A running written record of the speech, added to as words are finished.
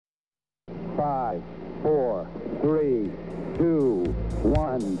5, 4, 3, 2,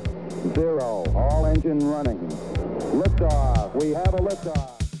 1, 0. All engine running. Liftoff. We have a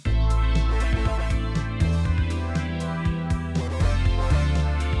liftoff.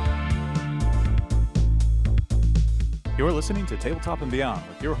 You're listening to Tabletop and Beyond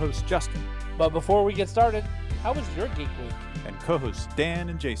with your host, Justin. But before we get started, how was your Geek Week? And co-hosts Dan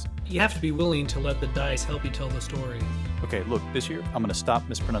and Jason. You have to be willing to let the dice help you tell the story. Okay, look, this year I'm going to stop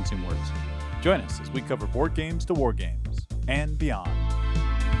mispronouncing words. Join us as we cover board games to war games and beyond.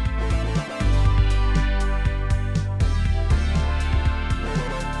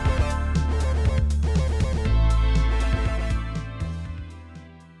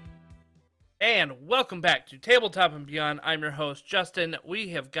 And welcome back to Tabletop and Beyond. I'm your host, Justin. We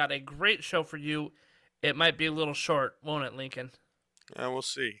have got a great show for you. It might be a little short, won't it, Lincoln? We'll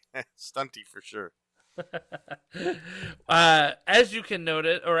see. Stunty for sure. As you can note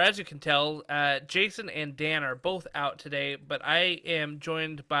it, or as you can tell, Jason and Dan are both out today, but I am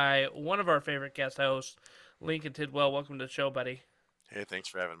joined by one of our favorite guest hosts, Lincoln Tidwell. Welcome to the show, buddy. Hey, thanks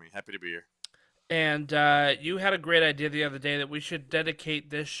for having me. Happy to be here. And you had a great idea the other day that we should dedicate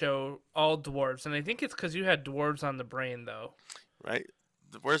this show all dwarves, and I think it's because you had dwarves on the brain, though. Right?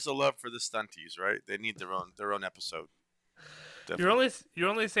 Where's the love for the stunties, right? They need their own episode. Definitely. You're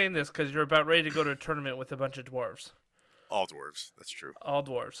only saying this because you're about ready to go to a tournament with a bunch of dwarves. All dwarves. That's true. All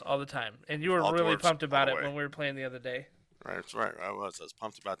dwarves, all the time. And you were All really dwarves, pumped about all it the way. when we were playing the other day. Right, that's right. I was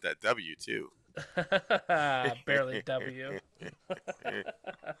pumped about that W, too. Barely W.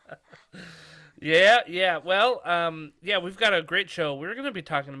 Yeah. Well, we've got a great show. We're going to be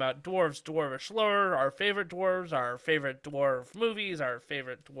talking about dwarves, dwarvish lore, our favorite dwarves, our favorite dwarf movies, our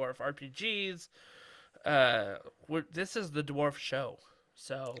favorite dwarf RPGs. This is the dwarf show,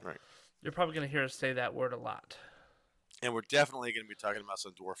 so Right. You're probably going to hear us say that word a lot. And we're definitely going to be talking about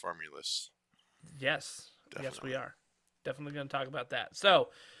some dwarf army lists. Yes, Definitely. we are. Definitely going to talk about that. So,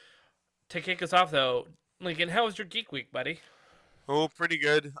 to kick us off, though, Lincoln, how was your Geek Week, buddy? Oh, pretty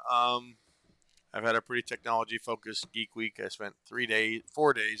good. I've had a pretty technology-focused Geek Week. I spent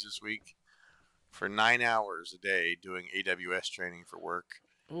 4 days this week for 9 hours a day doing AWS training for work.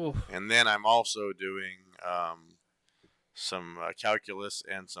 Ooh. And then I'm also doing some calculus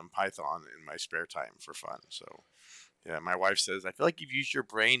and some Python in my spare time for fun. So, yeah, my wife says, I feel like you've used your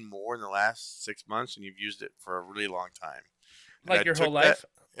brain more in the last 6 months and you've used it for a really long time. And Like I your whole took life?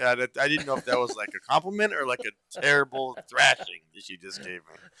 I didn't know if that was like a compliment or like a terrible thrashing that she just gave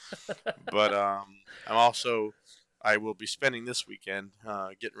me. But I will be spending this weekend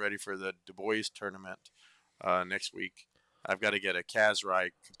getting ready for the Du Bois tournament next week. I've got to get a Kazrai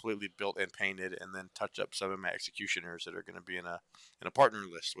completely built and painted, and then touch up some of my executioners that are going to be in a partner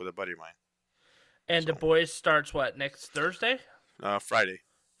list with a buddy of mine. And Du Bois starts, what, next Thursday? Friday.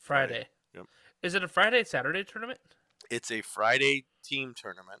 Friday. Yep. Is it a Friday-Saturday tournament? It's a Friday team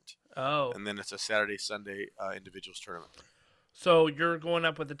tournament, Oh. and then it's a Saturday-Sunday individuals tournament. So you're going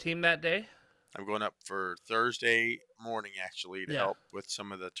up with the team that day? I'm going up for Thursday morning, actually, to Yeah. help with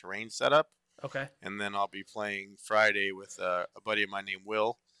some of the terrain setup. Okay. And then I'll be playing Friday with a buddy of mine named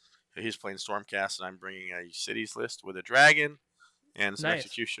Will. He's playing Stormcast, and I'm bringing a cities list with a dragon and some Nice.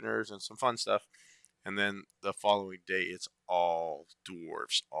 executioners and some fun stuff. And then the following day, it's all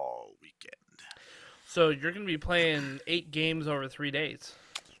dwarves all weekend. So you're going to be playing 8 games over 3 days.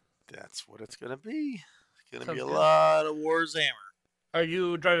 That's what it's going to be. It's going to be Sounds a good. lot of Warhammer. Are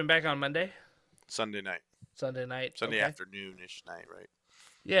you driving back on Monday? Sunday night. Sunday night? Sunday Okay. afternoon-ish night, right?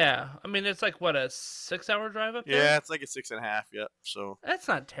 Yeah. I mean, it's like, what, a 6-hour drive up there? Yeah, it's like a 6.5, yep. So, That's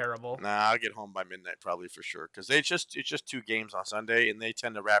not terrible. I'll get home by midnight probably for sure. Because it's just 2 games on Sunday, and they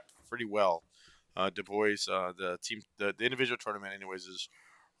tend to wrap pretty well. Du Bois, the team, the individual tournament anyways, is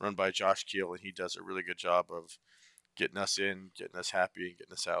run by Josh Keel, and he does a really good job of getting us in, getting us happy, and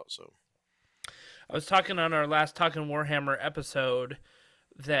getting us out. So I was talking on our last Talking Warhammer episode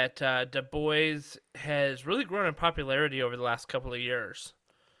that Du Bois has really grown in popularity over the last couple of years.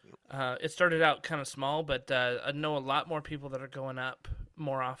 It started out kind of small, but I know a lot more people that are going up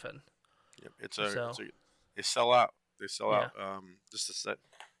more often. yep, they sell out. They sell out. This is the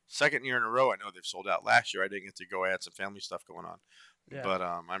second year in a row. I know they've sold out. Last year I didn't get to go. I had some family stuff going on. Yeah. But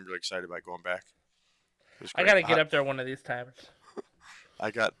I'm really excited about going back. It was I great. got to get up there one of these times.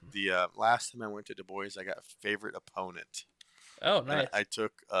 I got the last time I went to Du Bois, I got favorite opponent. Oh, And nice. I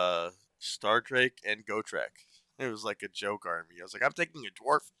took Star Drake and Gotrek. It was like a joke army. I was like, I'm taking a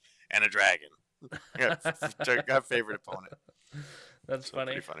dwarf and a dragon. I got favorite opponent. That's So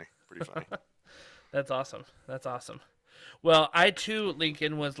funny. Pretty funny. That's awesome. Well, I too,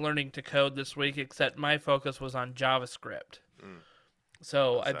 Lincoln, was learning to code this week, except my focus was on JavaScript.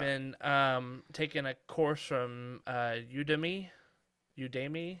 So What's I've that? been taking a course from Udemy.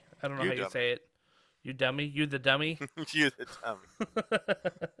 Udemy? I don't know how you Udemy. say it. You dummy? You the dummy? You the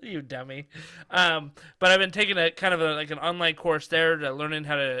dummy. You dummy. But I've been taking a kind of like an online course there to learning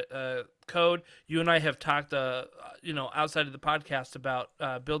how to code. You and I have talked, outside of the podcast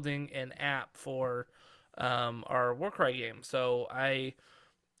about building an app for our Warcry game. So I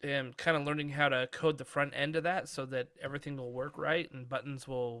am kind of learning how to code the front end of that so that everything will work right and buttons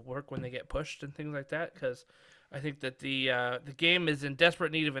will work when they get pushed and things like that. Because I think that the game is in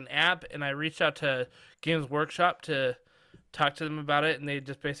desperate need of an app, and I reached out to Games Workshop to talk to them about it, and they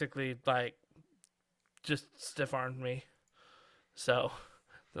just basically just stiff-armed me. So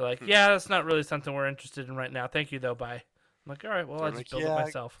they're like, "Yeah, that's not really something we're interested in right now. Thank you, though. Bye." I'm like, "All right, well, I'll They're just like, build "Yeah, it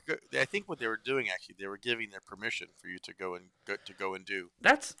myself." I think what they were doing actually, they were giving their permission for you to go and do.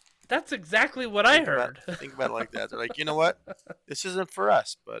 That's exactly what I heard. Think about it like that. They're like, you know what? This isn't for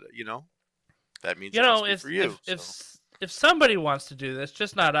us, but that means You it know, must be for you. if somebody wants to do this,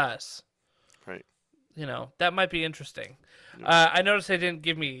 just not us. Right. That might be interesting. Yeah. I noticed they didn't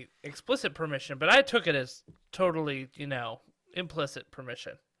give me explicit permission, but I took it as totally, implicit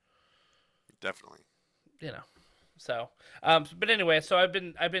permission. Definitely. So, but anyway, so I've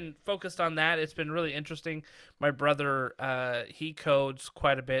been focused on that. It's been really interesting. My brother, he codes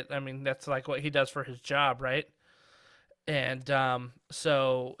quite a bit. I mean, that's like what he does for his job, right? And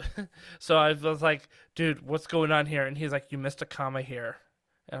so I was like, dude, what's going on here? And he's like, you missed a comma here.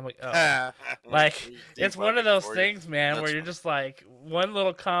 And I'm like, oh. Like, it's one of those things, man, That's where you're fine. just like, one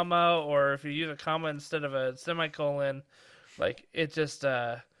little comma, or if you use a comma instead of a semicolon, like, it just,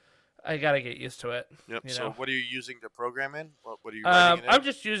 I gotta get used to it. Yep. You So know? what are you using to program in? What are you writing in? I'm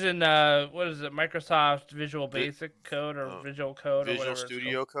just using, what is it, Microsoft Visual Vi- Basic Code or oh, Visual Code or Visual whatever it's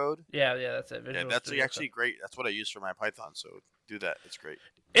Studio called. Code. Yeah, that's it. Yeah, Visual that's Studio actually Code. great. That's what I use for my Python. So do that. It's great.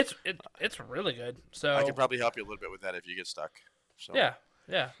 It's really good. So I can probably help you a little bit with that if you get stuck. So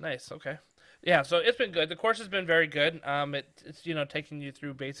Yeah, nice. Okay. Yeah, so it's been good. The course has been very good. It's taking you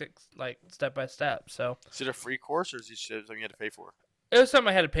through basics like step by step. So is it a free course or is it something you had to pay for? it was something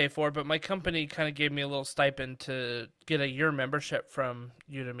I had to pay for, but my company kind of gave me a little stipend to get a year membership from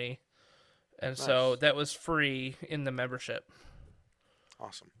Udemy, and so Nice. that was free in the membership.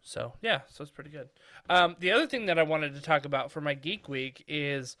 Awesome. So yeah, so it's pretty good. The other thing that I wanted to talk about for my Geek Week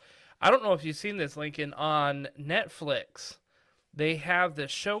is, I don't know if you've seen this, Lincoln, on Netflix. They have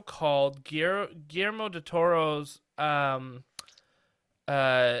this show called Guillermo del Toro's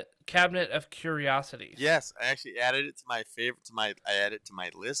Cabinet of Curiosities. Yes, I actually added it to my favorite. I added it to my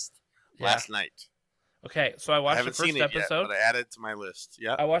list Yeah. last night. Okay, so I I watched the haven't first seen it episode. yet, but I added it to my list.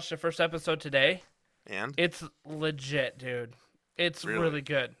 Yeah. I watched the first episode today. And It's legit, dude. It's Really? really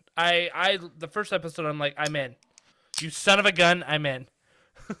good. The first episode, I'm like, I'm in. You son of a gun, I'm in.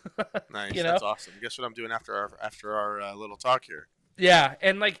 nice. You know? That's awesome. Guess what I'm doing after our little talk here? Yeah,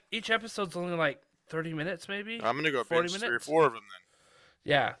 and like each episode's only like 30 minutes, maybe. I'm gonna go 40 binge 3 or minutes? 4 of them then.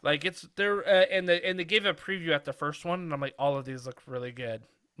 Yeah, like they're and they gave a preview at the first one, and I'm like, all of these look really good.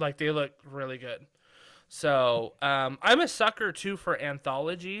 Like they look really good. So I'm a sucker too for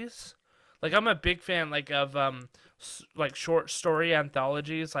anthologies. Like I'm a big fan like of like short story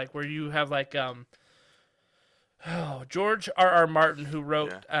anthologies, like where you have like George R.R. Martin, who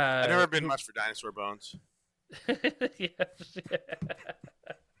wrote. I've never been much for Dinosaur Bones. Yes.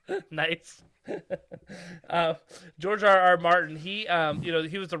 Nice. George R.R. Martin, he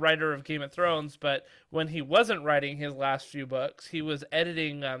he was the writer of Game of Thrones, but when he wasn't writing his last few books, he was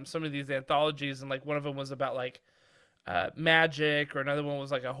editing some of these anthologies, and like one of them was about like magic, or another one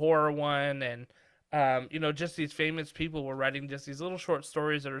was like a horror one, and just these famous people were writing just these little short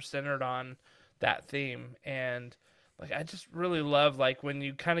stories that are centered on that theme. And like I just really love like when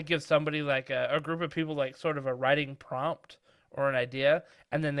you kind of give somebody like a group of people like sort of a writing prompt or an idea,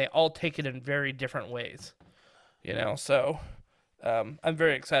 and then they all take it in very different ways, so I'm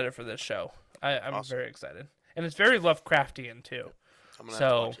very excited for this show. I'm Awesome. very excited, and it's very Lovecraftian too. I'm gonna have to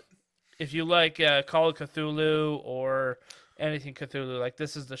So watch it. if you like Call of Cthulhu or anything Cthulhu, like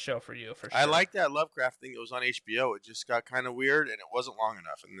this is the show for you for sure. I like that Lovecraft thing. It was on HBO. It just got kind of weird, and it wasn't long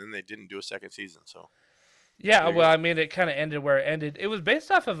enough, and then they didn't do a second season. So Yeah, There you well, go. I mean, it kind of ended where it ended. It was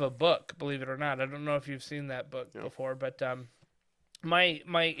based off of a book, believe it or not. I don't know if you've seen that book Yeah. before, but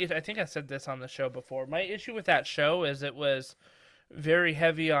I think I said this on the show before. My issue with that show is it was very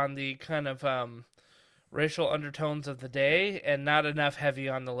heavy on the kind of racial undertones of the day, and not enough heavy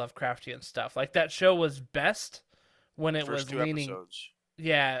on the Lovecraftian stuff. Like that show was best when it first was 2 leaning. episodes.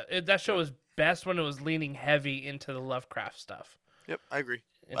 Yeah, that show was best when it was leaning heavy into the Lovecraft stuff. Yep, I agree.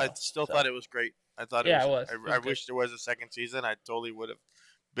 you I know, still so. thought it was great. I thought Yeah, it it was. was. It was I good. wish there was a second season. I totally would have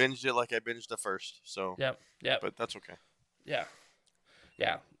binged it like I binged the first. So, Yep. but that's okay. Yeah.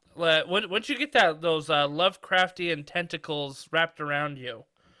 Once you get those Lovecraftian tentacles wrapped around you,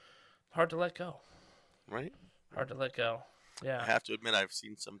 hard to let go. Right? Hard to let go. I Yeah. have to admit, I've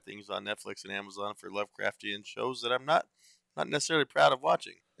seen some things on Netflix and Amazon for Lovecraftian shows that I'm not necessarily proud of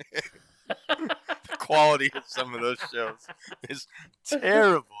watching. The quality of some of those shows is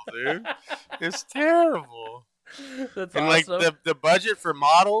terrible, dude. It's terrible. That's And awesome. like the budget for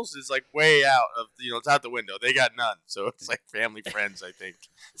models is like way out of it's out the window. They got none, so it's like family friends. I think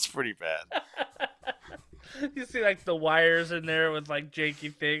it's pretty bad. You see like the wires in there with like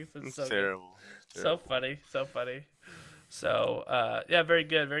janky things. It's It's so good. terrible. So funny. So yeah, very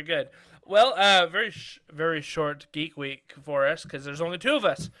good. Well, very short Geek Week for us because there's only two of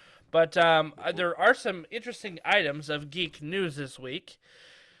us. But there are some interesting items of geek news this week.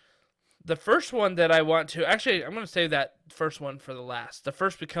 The first one that I want to actually, I'm going to save that first one for the last. The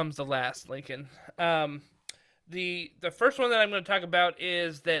first becomes the last, Lincoln. The first one that I'm going to talk about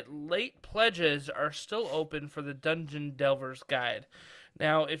is that late pledges are still open for the Dungeon Delver's Guide.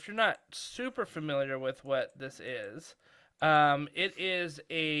 Now, if you're not super familiar with what this is, it is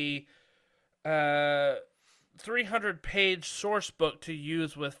a 300-page source book to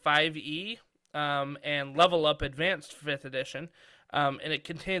use with 5e and Level Up Advanced 5th Edition. And it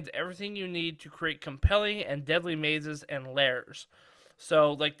contains everything you need to create compelling and deadly mazes and lairs.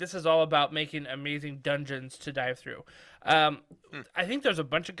 So, like, this is all about making amazing dungeons to dive through. I think there's a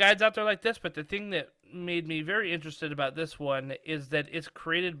bunch of guides out there like this, but the thing that made me very interested about this one is that it's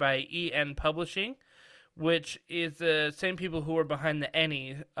created by EN Publishing, which is the same people who are behind the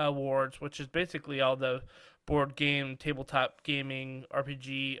ENnie Awards, which is basically all the board game, tabletop gaming,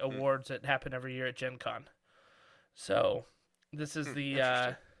 RPG awards that happen every year at Gen Con. So this is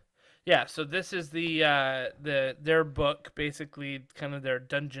the so this is their book, basically kind of their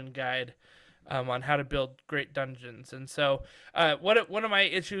dungeon guide on how to build great dungeons. And so one of my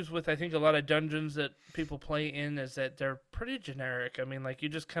issues with I think a lot of dungeons that people play in is that they're pretty generic. I mean, like you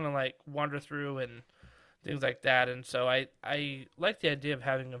just kind of like wander through and things like that. And so I like the idea of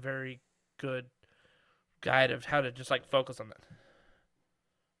having a very good guide of how to just like focus on that.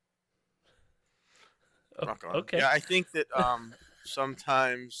 Rock on. Okay. Yeah, I think that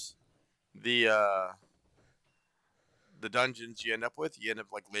sometimes the dungeons you end up like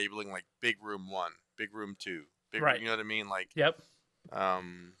labeling like big room 1, big room 2, big Right. you know what I mean? Like Yep.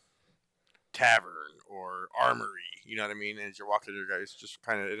 tavern or armory, you know what I mean? And as you're walking through, guys, just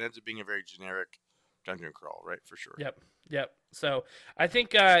kind of it ends up being a very generic dungeon crawl, right? For sure. Yep. So I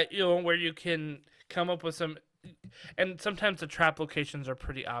think where you can come up with some, and sometimes the trap locations are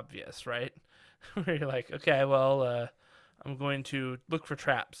pretty obvious, right? Where you're like, okay, well, I'm going to look for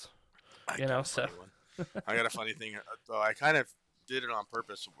traps. I got a funny one. I got a funny thing. Though I kind of did it on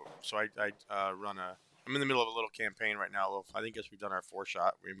purpose. So I'm in the middle of a little campaign right now. I think we've done our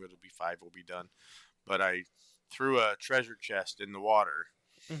 4-shot. Maybe it'll be 5. We'll be done. But I threw a treasure chest in the water,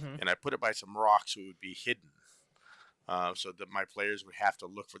 and I put it by some rocks so it would be hidden. So that my players would have to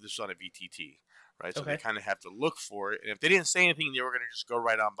look for this on a VTT, right? So they kind of have to look for it, and if they didn't say anything, they were going to just go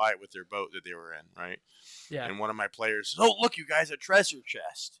right on by it with their boat that they were in, right? Yeah. And one of my players says, "Oh, look, you guys, a treasure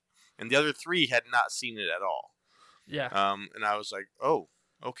chest," and the other 3 had not seen it at all. Yeah. And I was like, "Oh,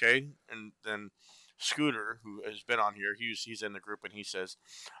 okay." And then Scooter, who has been on here, he's in the group, and he says,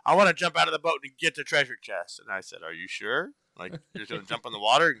 "I want to jump out of the boat and get the treasure chest." And I said, "Are you sure? Like you're going to jump in the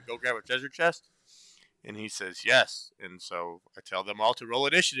water and go grab a treasure chest?" And he says, "Yes." And so I tell them all to roll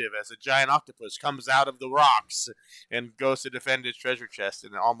initiative as a giant octopus comes out of the rocks and goes to defend his treasure chest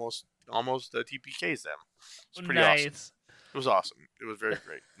and almost TPKs them. It's pretty awesome. It was awesome. It was very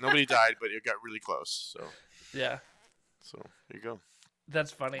great. Nobody died, but it got really close. So yeah. So there you go.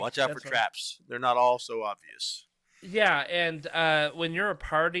 That's funny. Watch out for traps. They're not all so obvious. Yeah, and when you're a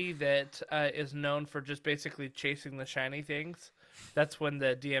party that is known for just basically chasing the shiny things, that's when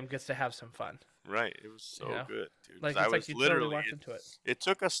the DM gets to have some fun. Right. It was so good, dude. Like, I it's was like you totally literally walked into it. It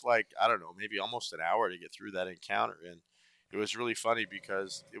took us like, I don't know, maybe almost an hour to get through that encounter, and it was really funny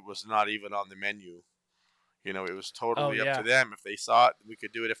because it was not even on the menu. You know, it was totally up to them. If they saw it, we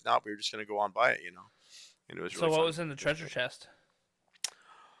could do it. If not, we were just going to go on by it, you know. And it was really So what fun. was in the treasure chest?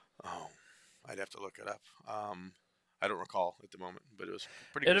 Oh, I'd have to look it up. I don't recall at the moment, but it was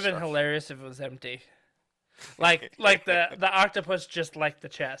pretty. It would have been hilarious if it was empty. Like the octopus just liked the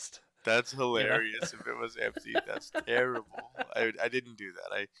chest. That's hilarious. If it was empty, that's terrible. I didn't do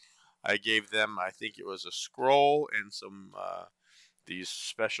that. I gave them, I think it was a scroll and some these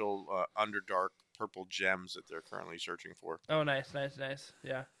special Underdark purple gems that they're currently searching for. Oh, nice.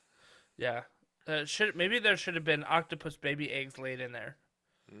 Yeah. Maybe there should have been octopus baby eggs laid in there.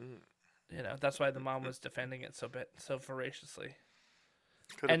 Mm. That's why the mom was defending it so voraciously.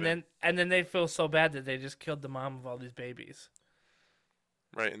 Could have been. And then they feel so bad that they just killed the mom of all these babies.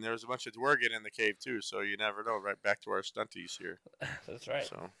 Right, and there was a bunch of dwergen in the cave too, so you never know. Right, back to our stunties here. That's right.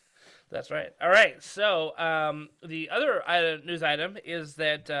 So That's right. All right. So the other news item is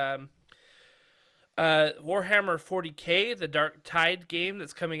that Warhammer 40K, the Dark Tide game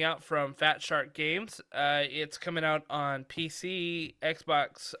that's coming out from Fat Shark Games, it's coming out on PC,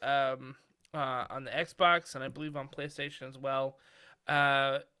 Xbox, on the Xbox, and I believe on PlayStation as well.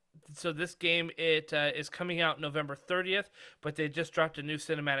 So this game is coming out November 30th, but they just dropped a new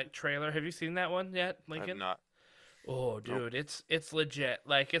cinematic trailer. Have you seen that one yet, Lincoln? I'm not. Oh, dude, it's legit.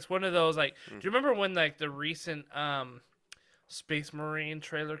 Like, it's one of those, like, do you remember when, like, the recent Space Marine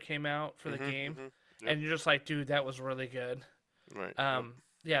trailer came out for the game? Yep. And you're just like, dude, that was really good. Right.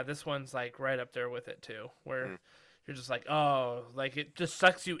 Yeah, this one's, like, right up there with it, too, where you're just like, oh, like, it just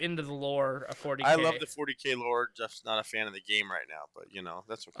sucks you into the lore of 40K. I love the 40K lore, just not a fan of the game right now, but,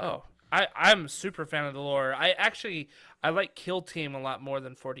 that's okay. Oh, I'm a super fan of the lore. I like Kill Team a lot more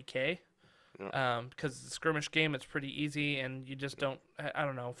than 40K. Yeah. Because the skirmish game, it's pretty easy, and you just don't. I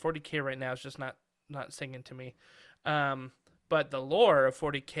don't know. 40K right now is just not singing to me. But the lore of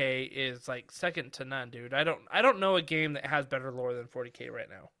 40K is like second to none, dude. I don't know a game that has better lore than 40K right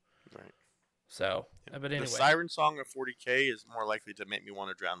now. Right. So, but anyway, the siren song of 40K is more likely to make me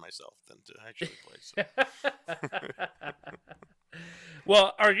want to drown myself than to actually play. So.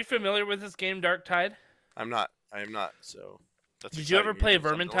 Well, are you familiar with this game, Dark Tide? I'm not. I am not. So that's. Did you ever play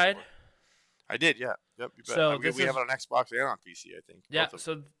exciting. Vermintide? I did, yeah. Yep, you bet. So we have it on Xbox and on PC, I think. Yeah,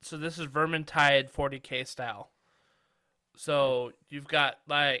 so this is Vermintide 40K style. So you've got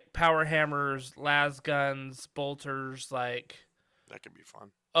like power hammers, las guns, bolters, like that could be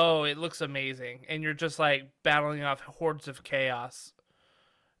fun. Oh, it looks amazing. And you're just like battling off hordes of chaos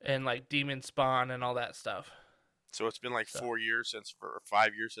and like demon spawn and all that stuff. So it's been like 4 years or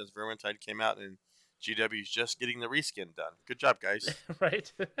 5 years since Vermintide came out, and GW's just getting the reskin done. Good job, guys.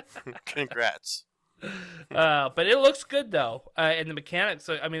 Right? Congrats. But it looks good, though. And the mechanics,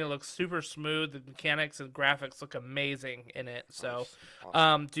 it looks super smooth. The mechanics and graphics look amazing in it. So,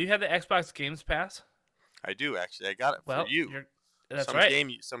 awesome. Do you have the Xbox Games Pass? I do, actually. I got it for you. That's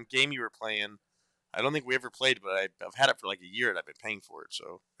right. Some game you were playing. I don't think we ever played, but I've had it for like a year, and I've been paying for it,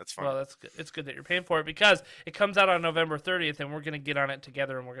 so that's fine. Well, that's good. It's good that you're paying for it because it comes out on November 30th, and we're going to get on it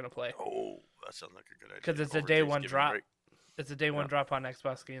together, and we're going to play. Oh, that sounds like a good idea. Because it's a day one drop. It's a day one drop on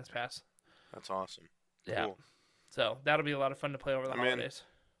Xbox Games Pass. That's awesome. Yeah. Cool. So that'll be a lot of fun to play over the holidays.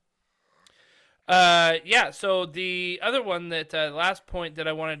 In. So the other one that last point that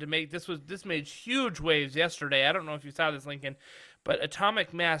I wanted to make, this made huge waves yesterday. I don't know if you saw this, Lincoln, but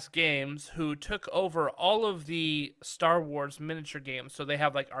Atomic Mass Games, who took over all of the Star Wars miniature games. So they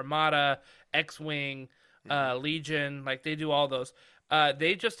have like Armada, X-Wing, Legion, like they do all those.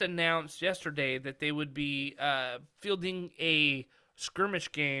 They just announced yesterday that they would be fielding a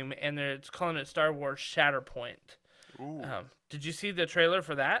skirmish game, and they're calling it Star Wars Shatterpoint. Ooh. Did you see the trailer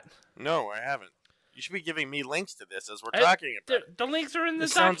for that? No, I haven't. You should be giving me links to this as we're talking about it. The links are in the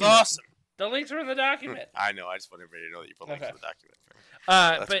this document. Sounds awesome. The links are in the document. I know. I just want everybody to know that you put links in the document.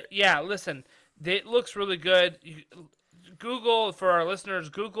 But great. yeah, listen, it looks really good. Google, for our listeners,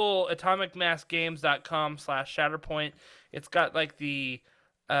 Google atomicmassgames.com/Shatterpoint. It's got like the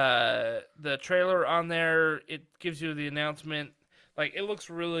trailer on there. It gives you the announcement. Like, it looks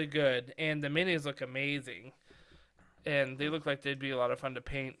really good, and the minis look amazing, and they look like they'd be a lot of fun to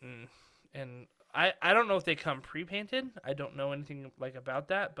paint. And I don't know if they come pre-painted. I don't know anything like about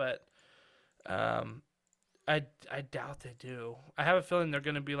that, but I doubt they do. I have a feeling they're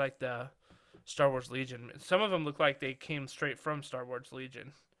going to be like the Star Wars Legion. Some of them look like they came straight from Star Wars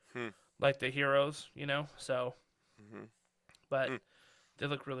Legion, like the heroes, So, but they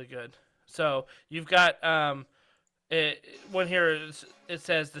look really good. So you've got one here. It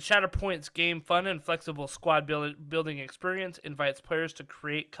says the Shatterpoint's game fun and flexible squad building experience invites players to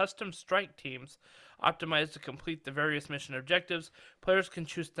create custom strike teams optimized to complete the various mission objectives. Players can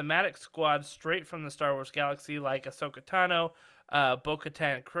choose thematic squads straight from the Star Wars galaxy, like Ahsoka Tano,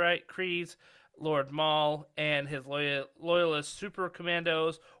 Bo-Katan Kryze, Lord Maul, and his loyalist super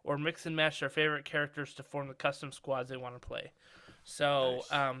commandos, or mix and match their favorite characters to form the custom squads they want to play. So,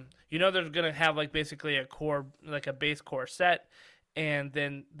 nice. They're going to have like basically a core, like a base core set, and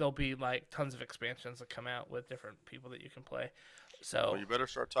then there'll be like tons of expansions that come out with different people that you can play. So, well, you better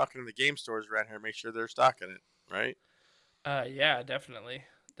start talking to the game stores around here. Make sure they're stocking it, right? Yeah, definitely.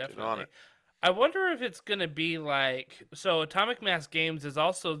 Get on it. I wonder if it's gonna be like so. Atomic Mass Games is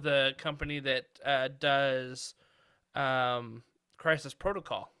also the company that does Crisis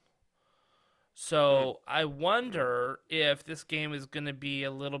Protocol. So I wonder if this game is gonna be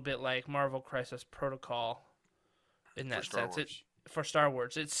a little bit like Marvel Crisis Protocol in that Star sense. Wars. For Star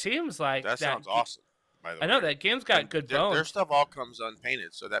Wars, it seems like That sounds awesome. By the way, I know that game's got And good their bones. stuff all comes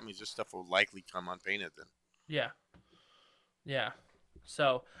unpainted, so that means this stuff will likely come unpainted then. Yeah. Yeah.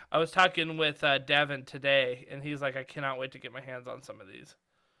 So I was talking with Devin today, and he's like, I cannot wait to get my hands on some of these.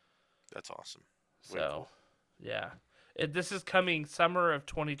 That's awesome. Way So, cool. yeah. This is coming summer of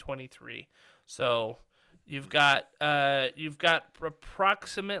 2023. So you've got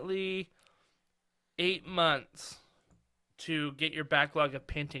approximately 8 months to get your backlog of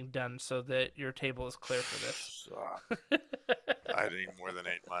painting done so that your table is clear for this. I need more than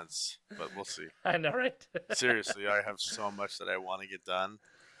 8 months, but we'll see. I know, right? Seriously, I have so much that I want to get done.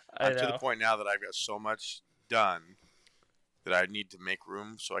 I I'm to the know. point now that I've got so much done that I need to make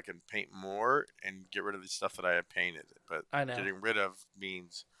room so I can paint more and get rid of the stuff that I have painted. But I know. getting rid of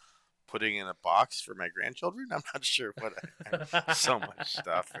means putting in a box for my grandchildren. I'm not sure what. So much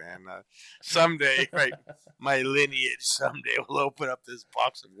stuff, man. Someday, right, my lineage someday will open up this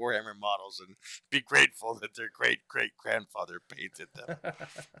box of Warhammer models and be grateful that their great-great-grandfather painted them.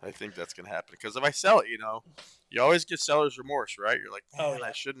 I think that's going to happen. Because if I sell it, you always get seller's remorse, right? You're like, man, Oh, yeah.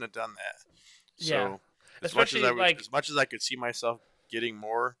 I shouldn't have done that. Yeah. So as much Especially, like- as much as I could see myself getting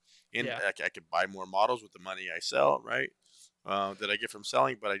more in, Yeah. I could buy more models with the money I sell, right? That I get from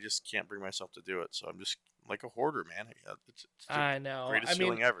selling, but I just can't bring myself to do it. So I'm just like a hoarder, man. It's the I know. greatest I mean,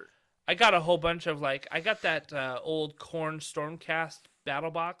 feeling ever. I got a whole bunch of I got that old Korn Stormcast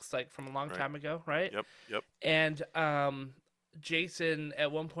battle box from a long Right. time ago, right? Yep. And Jason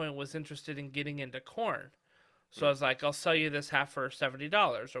at one point was interested in getting into Korn. So I was like, I'll sell you this half for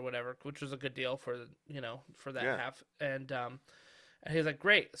 $70 or whatever, which was a good deal for for that Yeah. half. And he's like,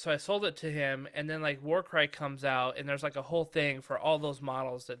 great. So I sold it to him, and then Warcry comes out, and there's a whole thing for all those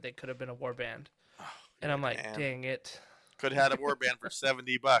models that they could have been a warband. And I'm like, man. dang it. Could have had a warband for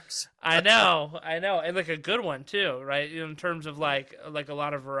 $70. I know, and a good one too, right? In terms of like a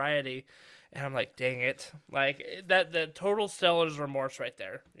lot of variety, and I'm like, dang it, that the total seller's remorse right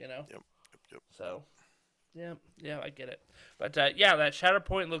there, Yep. So, yeah, I get it, but yeah, that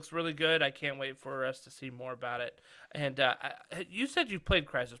Shatterpoint looks really good. I can't wait for us to see more about it. And you said you played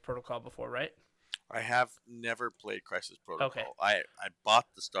Crisis Protocol before, right? I have never played Crisis Protocol. Okay. I bought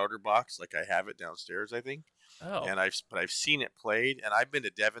the starter box, I have it downstairs, I think, Oh, and I've seen it played, and I've been to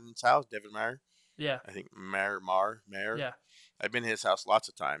Devin's house, Devin Meyer. yeah, I think Mayer. yeah, I've been to his house lots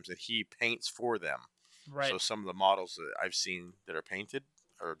of times, and he paints for them. right. So some of the models that I've seen that are painted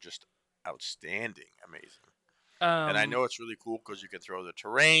are just outstanding, amazing. And I know it's really cool because you can throw the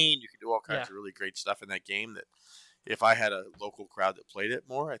terrain, you can do all kinds of really great stuff in that game that if I had a local crowd that played it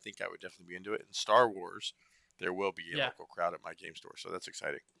more, I think I would definitely be into it. In Star Wars, there will be a local crowd at my game store, so that's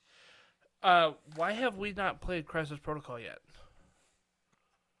exciting. Why have we not played Crisis Protocol yet?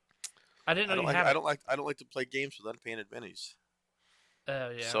 I didn't know you had I it. don't like to play games with unpainted minis. Oh,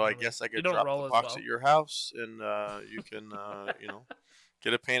 yeah. So I really. guess I You could don't drop roll the as box well. at your house, and you can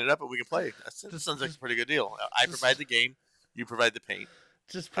get it painted up, and we can play. That sounds like a pretty good deal. I provide the game, you provide the paint.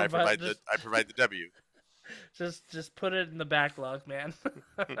 Just I provide, provide the W. just put it in the backlog, man.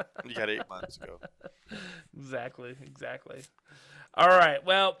 You got 8 months to go. Exactly. All right.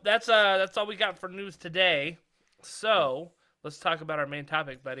 Well, that's all we got for news today. So let's talk about our main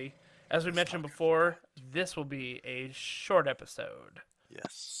topic, buddy. As we mentioned before, this will be a short episode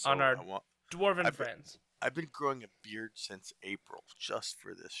Yes. on our I want- Dwarven I've been- friends. I've been growing a beard since April, just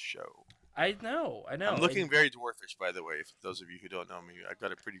for this show. I know. I'm looking very dwarfish, by the way. For those of you who don't know me, I've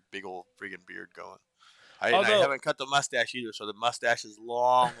got a pretty big old friggin' beard going. And I Although- haven't cut the mustache either, so the mustache is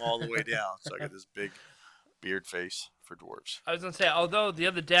long all the way down. So I got this big beard face for dwarves. I was gonna say, although the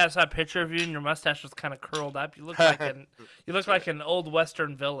other day I saw a picture of you and your mustache was kind of curled up, you look like an old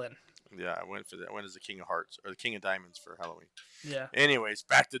Western villain. Yeah, I went for that. I went as the King of Hearts or the King of Diamonds for Halloween. Yeah. Anyways,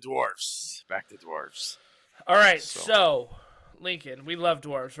 back to dwarves. All right. So- So, Lincoln, we love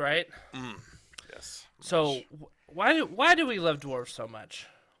dwarves, right? Yes. So, why do we love dwarves so much?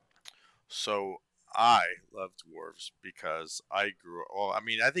 So I love dwarves because I grew. Well, I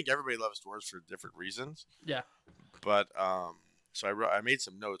mean, I think everybody loves dwarves for different reasons. Yeah. But so I made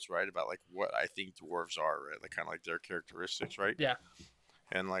some notes, right, about what I think dwarves are, right, kind of their characteristics, right? Yeah.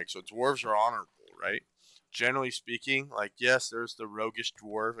 And so dwarves are honorable, right? Generally speaking, yes, there's the roguish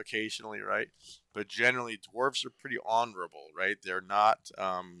dwarf occasionally, right? But generally, dwarves are pretty honorable, right? They're not.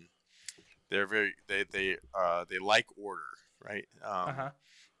 They're very. They like order, right?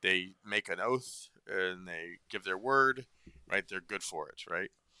 They make an oath and they give their word, right? They're good for it,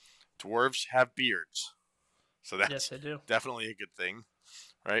 right? Dwarves have beards, so Yes, that's they do. definitely a good thing,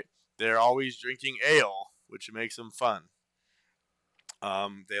 right? They're always drinking ale, which makes them fun.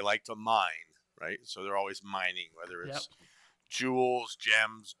 They like to mine, right? So they're always mining, whether Yep. it's jewels,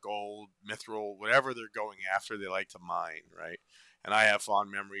 gems, gold, mithril, whatever they're going after, they like to mine, right? And I have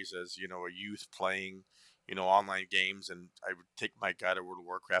fond memories as, a youth playing, online games, and I would take my guy to World of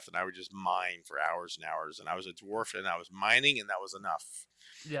Warcraft and I would just mine for hours and hours. And I was a dwarf and I was mining and that was enough.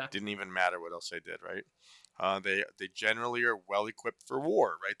 Yeah. Didn't even matter what else I did, right? They generally are well equipped for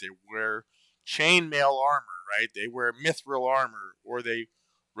war, right? They wear chainmail armor, right? They wear mithril armor, or they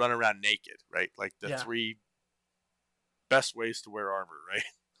run around naked, right? Like the Yeah. three best ways to wear armor, right?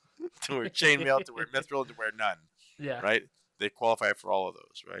 To wear chainmail, to wear mithril, to wear none, Yeah. right? They qualify for all of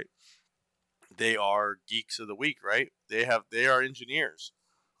those, right? They are geeks of the week, right? They are engineers,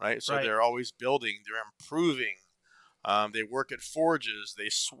 right? So Right. they're always building, they're improving. They work at forges. They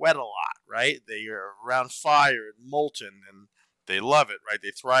sweat a lot, right? They are around fire and molten, and they love it, right?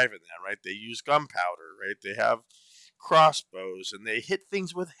 They thrive in that, right? They use gunpowder, right? They have crossbows, and they hit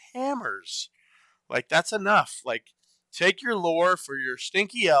things with hammers. Like, that's enough. Like, take your lore for your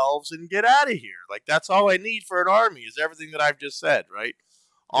stinky elves and get out of here. Like, that's all I need for an army is everything that I've just said, right?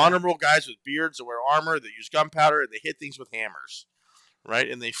 Honorable guys with beards that wear armor, that use gunpowder, and they hit things with hammers.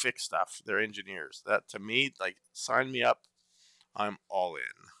 Right, and they fix stuff. They're engineers. That, to me, like, sign me up. I'm all in.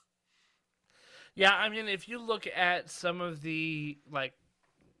 Yeah, I mean, if you look at some of the like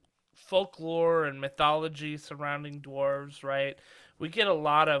folklore and mythology surrounding dwarves, right? We get a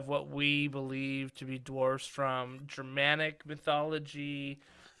lot of what we believe to be dwarves from Germanic mythology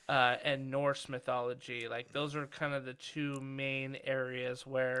and Norse mythology. Like those are kind of the two main areas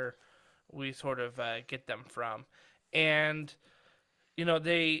where we sort of get them from, and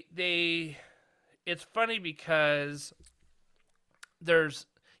they it's funny because there's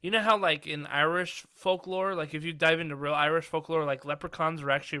how like in Irish folklore, like if you dive into real Irish folklore, like leprechauns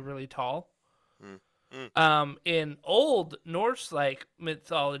are actually really tall. In old Norse like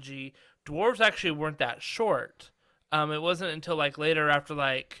mythology, dwarves actually weren't that short. It wasn't until like later after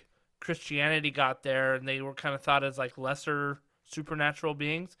like Christianity got there and they were kind of thought as like lesser supernatural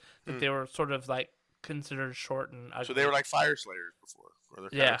beings that they were sort of like considered short and ugly. So they were like fire slayers before, where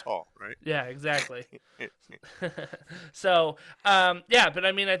they're kind of tall, right? Yeah, exactly. So, but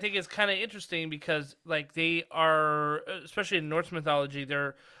I mean, I think it's kind of interesting because, like, they are, especially in Norse mythology,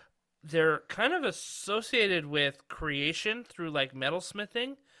 they're kind of associated with creation through like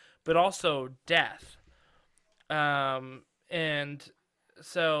metalsmithing, but also death. And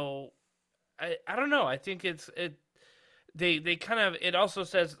so, I don't know. I think They kind of, it also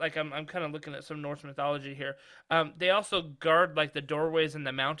says, like, I'm kind of looking at some Norse mythology here. They also guard like the doorways in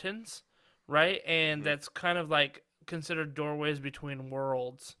the mountains, right? And that's kind of like considered doorways between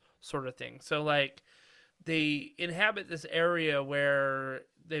worlds, sort of thing. So like they inhabit this area where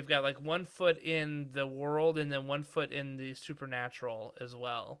they've got like 1 foot in the world and then 1 foot in the supernatural as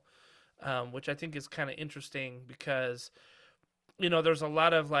well, which I think is kind of interesting because there's a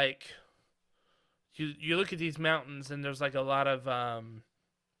lot of like. You look at these mountains and there's like a lot of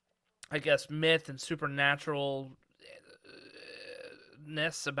I guess myth and supernaturalness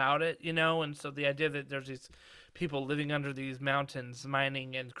about it, and so the idea that there's these people living under these mountains,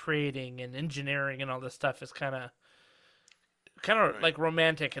 mining and creating and engineering and all this stuff is kind of Right. like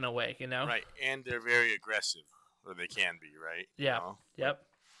romantic in a way, Right, and they're very aggressive, or they can be, right? Yeah. Yep.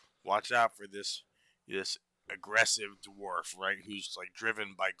 Watch out for this aggressive dwarf, right? Who's like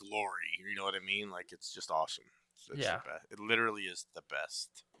driven by glory. You know what I mean? Like, it's just awesome. It's Yeah. the best. It literally is the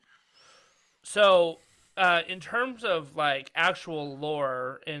best. So, in terms of like actual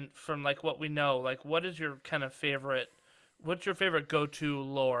lore and from like what we know, like what is your kind of favorite? What's your favorite go-to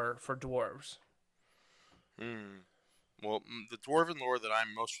lore for dwarves? Well, the dwarven lore that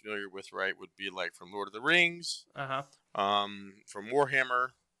I'm most familiar with, right, would be like from Lord of the Rings, from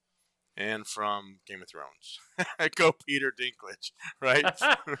Warhammer, and from Game of Thrones. Go Peter Dinklage, right?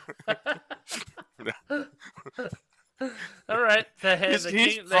 All right, the head of the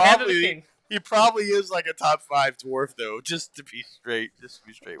king. He probably is like a top 5 dwarf, though. Just to be straight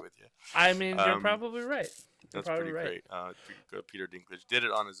with you. I mean, you're probably right. That's pretty great. Go Peter Dinklage did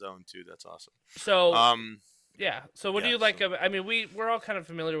it on his own too. That's awesome. So, yeah. So, what do you like? So, I mean, we're all kind of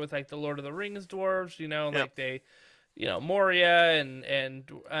familiar with like the Lord of the Rings dwarves, like they, Moria and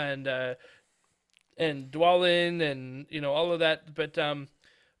Dwalin and all of that. But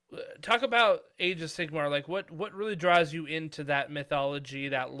talk about Age of Sigmar. Like, what really draws you into that mythology,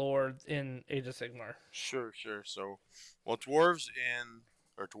 that lore in Age of Sigmar? Sure. So, well, dwarves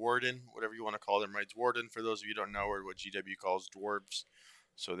or Dwarden, whatever you want to call them, right? Dwarden, for those of you who don't know, or what GW calls dwarves,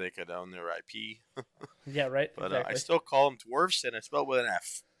 so they could own their IP. Yeah, right. But exactly. I still call them dwarfs, and I spell it with an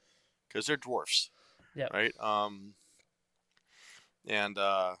F because they're dwarfs. Yeah. Right. And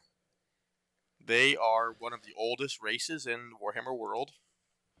they are one of the oldest races in the Warhammer world.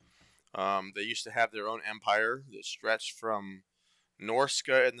 They used to have their own empire that stretched from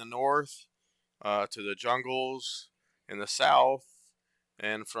Norska in the north to the jungles in the south,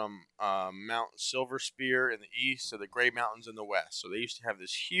 and from Mount Silverspear in the east to the Grey Mountains in the west. So they used to have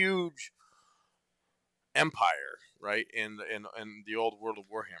this huge empire, right, in the old world of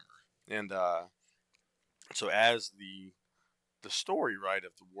Warhammer. And so as the story, right,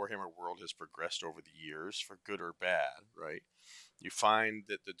 of the Warhammer world has progressed over the years, for good or bad, right, you find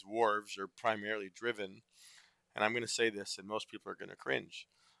that the dwarves are primarily driven, and I'm going to say this, and most people are going to cringe,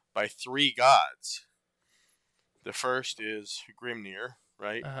 by three gods. The first is Grimnir,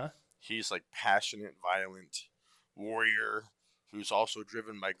 right? Uh-huh. He's like passionate, violent warrior who's also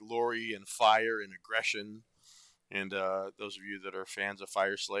driven by glory and fire and aggression. And those of you that are fans of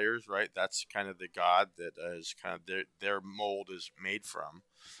Fire Slayers, right, that's kind of the god that is kind of their mold is made from,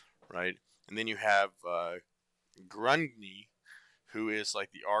 right? And then you have Grungni, who is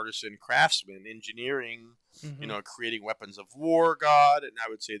like the artisan craftsman, engineering, creating weapons of war god. And I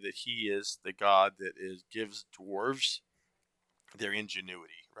would say that he is the god that gives dwarves their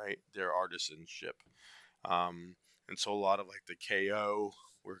ingenuity, right, their artisanship. And so a lot of like the KO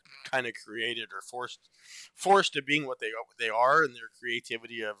were kind of created or forced to being what they are, and their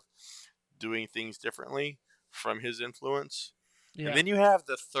creativity of doing things differently from his influence. Yeah. And then you have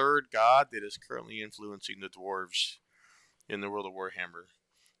the third god that is currently influencing the dwarves in the world of Warhammer,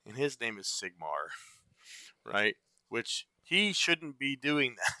 and his name is Sigmar, right? Which he shouldn't be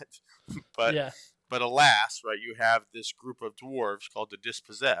doing that, but alas, right? You have this group of dwarves called the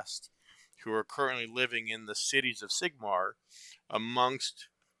Dispossessed, who are currently living in the cities of Sigmar, amongst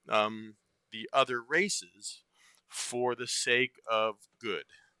the other races, for the sake of good,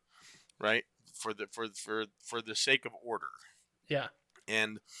 right? For the sake of order. Yeah.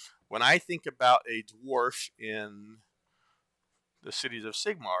 And when I think about a dwarf in the cities of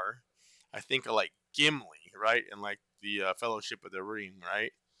Sigmar, I think of like Gimli, right? And like the Fellowship of the Ring,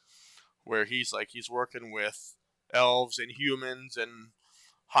 right? Where he's working with elves and humans and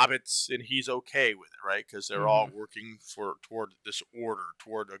hobbits, and he's okay with it, right? Because they're all working toward this order,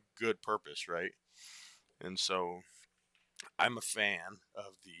 toward a good purpose, right? And so I'm a fan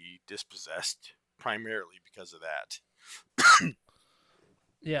of the Dispossessed primarily because of that.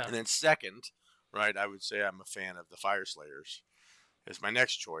 Yeah. And then second, right, I would say I'm a fan of the Fire Slayers as my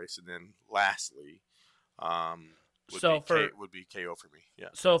next choice, and then lastly, would be KO for me. Yeah.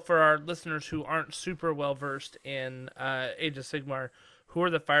 So for our listeners who aren't super well versed in Age of Sigmar, who are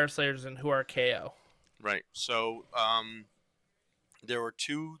the Fire Slayers and who are KO? Right. So there were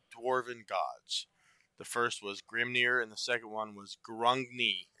two dwarven gods. The first was Grimnir, and the second one was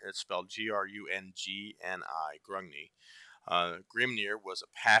Grungni. It's spelled Grungni. Grungni. Grimnir was a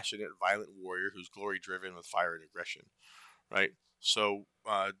passionate, violent warrior who's glory-driven with fire and aggression. Right. So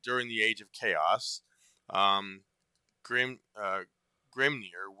during the Age of Chaos, Grimnir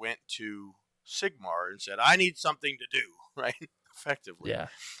went to Sigmar and said, "I need something to do." Right. Effectively. Yeah.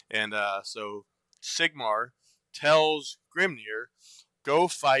 And so Sigmar tells Grimnir, go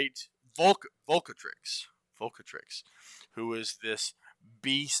fight Volcatrix, who is this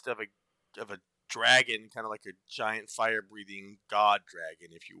beast of a dragon, kind of like a giant fire-breathing god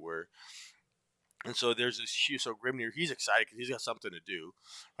dragon, if you were. And so there's this huge, so Grimnir, he's excited because he's got something to do,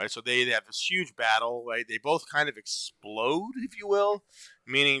 right? So they have this huge battle, right? They both kind of explode, if you will,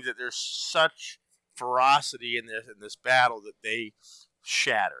 meaning that there's such ferocity in this battle that they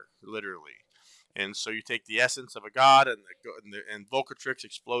shatter, literally. And so you take the essence of a god, and Volcatrix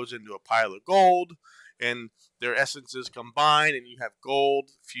explodes into a pile of gold, and their essences combine, and you have gold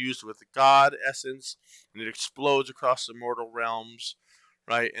fused with the god essence, and it explodes across the mortal realms,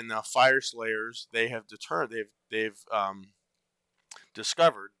 right? And now Fire Slayers, they've discovered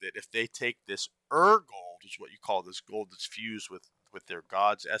that if they take this gold, is what you call this gold that's fused with their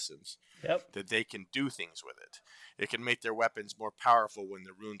god's essence, Yep. that they can do things with it. It can make their weapons more powerful when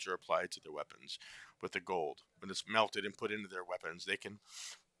the runes are applied to their weapons with the gold. When it's melted and put into their weapons, they can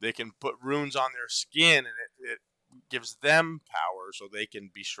put runes on their skin, and it gives them power so they can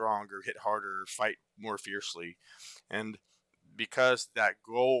be stronger, hit harder, fight more fiercely. And because that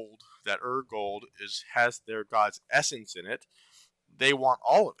gold, that gold has their god's essence in it, they want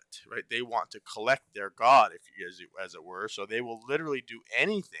all of it, right? They want to collect their god, as it were. So they will literally do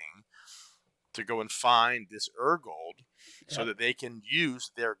anything to go and find this Urgold so Yep. that they can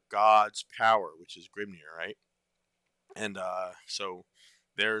use their god's power, which is Grimnir, right? And so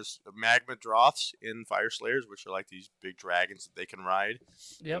there's magma droths in Fire Slayers, which are like these big dragons that they can ride.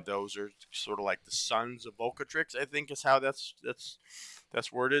 Yep. And those are sort of like the sons of Volcatrix, I think is how that's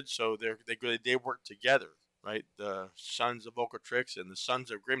worded. So they work together, right? The sons of Volcatrix and the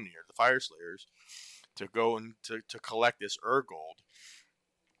sons of Grimnir, the Fire Slayers, to go and to collect this Urgold.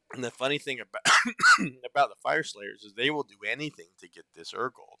 And the funny thing about about the Fire Slayers is they will do anything to get this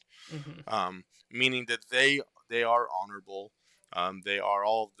Urgold, meaning that they are honorable. They are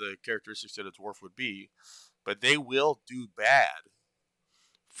all the characteristics that a dwarf would be, but they will do bad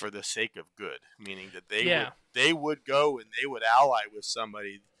for the sake of good. Meaning that they would go and they would ally with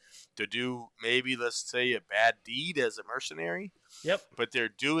somebody to do maybe, let's say, a bad deed as a mercenary. Yep. But they're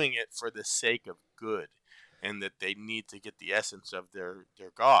doing it for the sake of good, and that they need to get the essence of their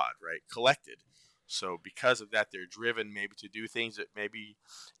god, right, collected. So because of that, they're driven maybe to do things that maybe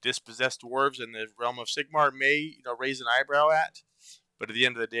dispossessed dwarves in the realm of Sigmar may raise an eyebrow at. But at the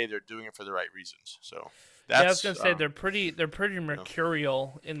end of the day, they're doing it for the right reasons. So that's, I was gonna say they're pretty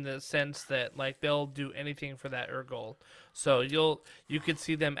mercurial in the sense that like they'll do anything for that Urgold. So you could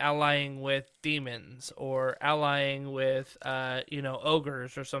see them allying with demons or allying with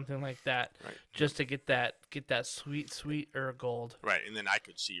ogres or something like that, right, just to get that sweet Urgold. right. And then I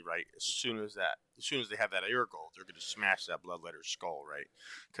could see, right, as soon as they have that Urgold, they're going to smash that Bloodletter's skull, right?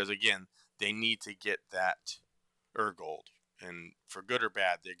 Because again, they need to get that Urgold. And for good or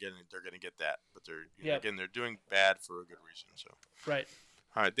bad, they're gonna get that. But they're doing bad for a good reason. So Right.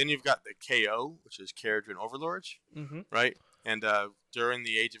 All right. Then you've got the KO, which is Caradhran Overlords, right? And during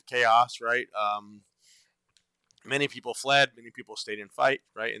the Age of Chaos, right? Many people fled. Many people stayed and fight.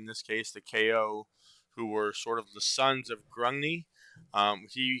 Right. In this case, the KO, who were sort of the sons of Grungni,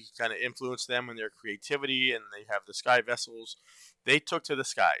 he kind of influenced them in their creativity, and they have the Sky Vessels. They took to the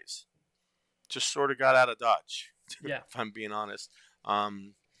skies. Just sort of got out of Dodge. Yeah. If I'm being honest.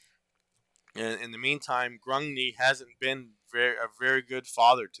 And in the meantime, Grungni hasn't been a very good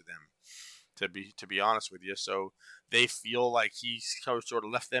father to them, to be honest with you. So they feel like he's sort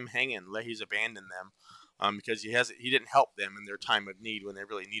of left them hanging, he's abandoned them, because he didn't help them in their time of need when they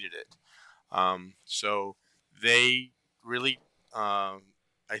really needed it. So they really, I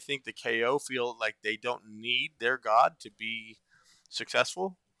think the KO feel like they don't need their god to be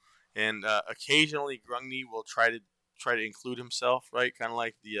successful. And occasionally, Grungni will try to include himself, right? Kind of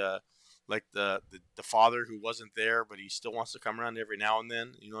like the father who wasn't there, but he still wants to come around every now and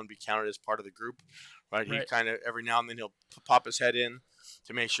then, and be counted as part of the group, right? He kind of every now and then he'll pop his head in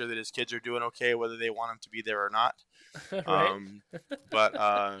to make sure that his kids are doing okay, whether they want him to be there or not. But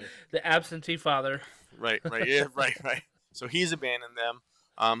the absentee father. Right, yeah, right. So he's abandoned them.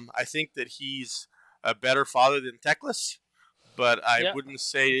 I think that he's a better father than Teclis. But I wouldn't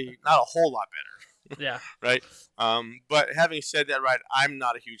say not a whole lot better. Yeah. Right. But having said that, right, I'm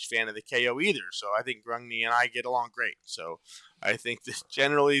not a huge fan of the KO either. So I think Grungni and I get along great. So I think that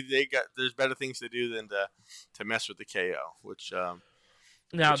generally there's better things to do than to mess with the KO. The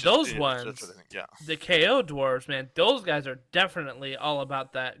KO dwarves, man, those guys are definitely all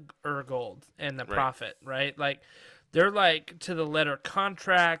about that Urgold and the profit, right? Like. They're like to the letter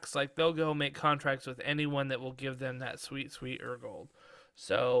contracts. Like they'll go make contracts with anyone that will give them that sweet Urgold.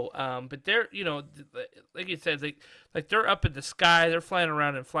 So, but they're like you said, like they're up in the sky. They're flying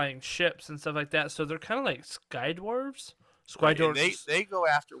around in flying ships and stuff like that. So they're kind of like sky dwarves. Dwarves. They go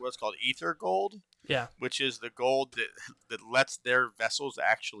after what's called ether gold. Yeah, which is the gold that lets their vessels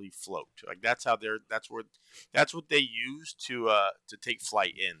actually float. Like that's what they use to take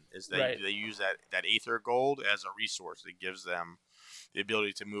flight in. Is they use that ether gold as a resource that gives them the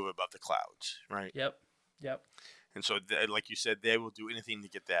ability to move above the clouds. Right. Yep. And so, like you said, they will do anything to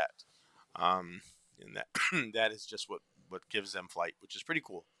get that. And that that is just what gives them flight, which is pretty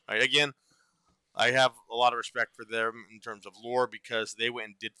cool. Right. Again, I have a lot of respect for them in terms of lore because they went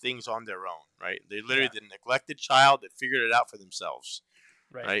and did things on their own, right? They literally did a neglected child that figured it out for themselves,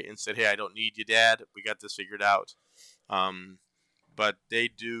 right? And said, hey, I don't need you, Dad. We got this figured out. But they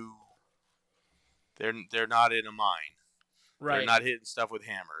do. They're not in a mine. Right. They're not hitting stuff with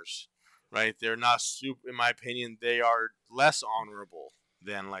hammers, right? They're not in my opinion, they are less honorable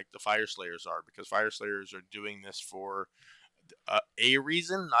than like the Fire Slayers are, because Fire Slayers are doing this for a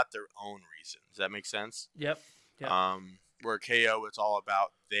reason, not their own reason. Does that make sense? Yep. Where KO, it's all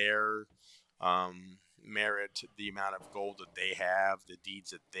about their merit, the amount of gold that they have, the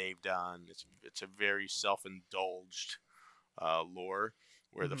deeds that they've done. It's a very self-indulged lore,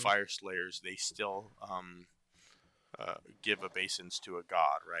 where the Fire Slayers, they still give obeisance to a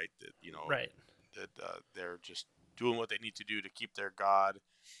god, right? That Right. that they're just doing what they need to do to keep their god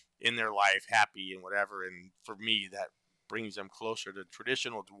in their life happy and whatever. And for me, that brings them closer to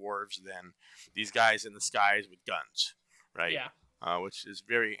traditional dwarves than these guys in the skies with guns, right? Yeah. Which is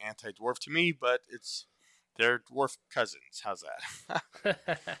very anti-dwarf to me, but they're dwarf cousins. How's that?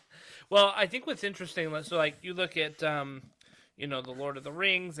 Well, I think what's interesting, so like you look at, the Lord of the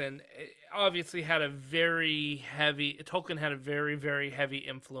Rings, and it obviously had a very heavy, Tolkien had a very, very heavy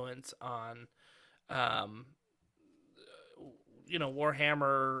influence on,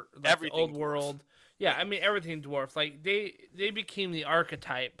 Warhammer, like the Everything old dwarf. world. Yeah, I mean everything dwarf. Like they became the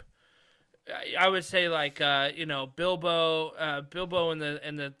archetype. I would say like Bilbo and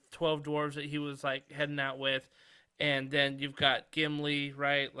the 12 dwarves that he was like heading out with, and then you've got Gimli,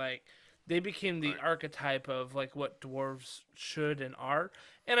 right? Like they became the archetype of like what dwarves should and are.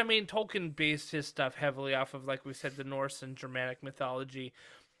 And I mean Tolkien based his stuff heavily off of, like we said, the Norse and Germanic mythology,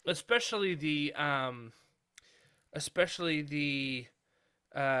 especially the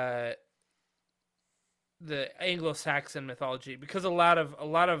uh, the Anglo-Saxon mythology, because a lot of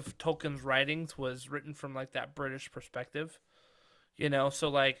Tolkien's writings was written from like that British perspective, So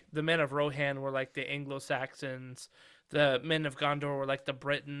like the men of Rohan were like the Anglo-Saxons, the men of Gondor were like the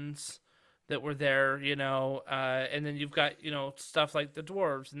Britons that were there, and then you've got stuff like the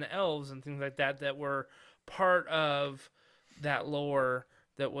dwarves and the elves and things like that that were part of that lore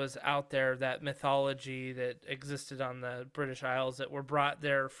that was out there, that mythology that existed on the British Isles that were brought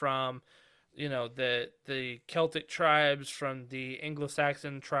there from the Celtic tribes, from the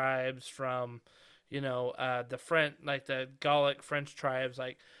Anglo-Saxon tribes, from the French, like the Gallic French tribes,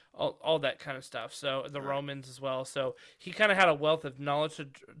 like all that kind of stuff. So the Romans as well. So he kind of had a wealth of knowledge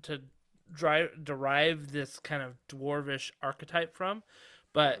to derive this kind of dwarvish archetype from.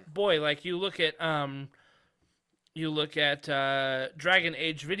 But boy, like you look at Dragon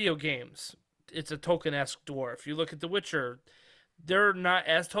Age video games, it's a Tolkien-esque dwarf. You look at The Witcher, they're not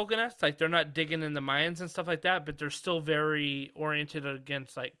as Tolkien-esque, like they're not digging in the mines and stuff like that, but they're still very oriented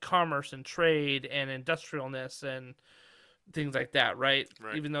against like commerce and trade and industrialness and things like that, right?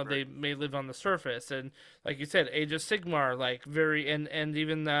 Even though they may live on the surface. And like you said, Age of Sigmar, like very, and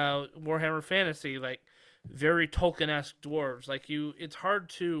even Warhammer Fantasy, like very Tolkien-esque dwarves. Like it's hard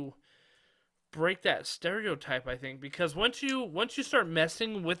to break that stereotype, I think, because once you start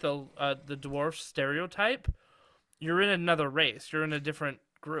messing with the dwarf stereotype, you're in another race. You're in a different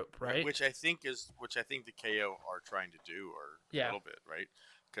group, right? Which I think the KO are trying to do, or a little bit, right?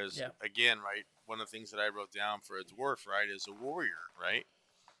 Because again, right, one of the things that I wrote down for a dwarf, right, is a warrior, right?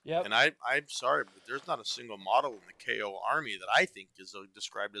 Yep. And I'm sorry, but there's not a single model in the KO army that I think is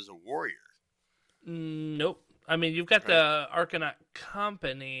described as a warrior. Nope. I mean, you've got the Arcanaut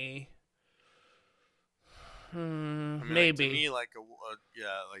Company. I mean, maybe. to me,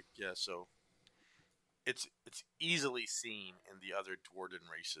 so it's easily seen in the other dwarven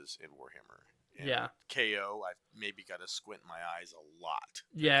races in Warhammer. And KO, I've maybe got to squint my eyes a lot.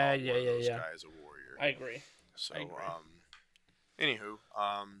 Yeah. Guys a warrior. I agree. So, anywho,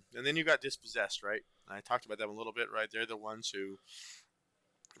 and then you got Dispossessed, right? And I talked about them a little bit, right? They're the ones who,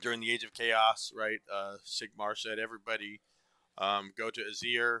 during the Age of Chaos, right? Sigmar said everybody go to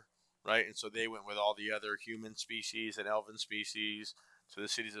Azir, right? And so they went with all the other human species and elven species to the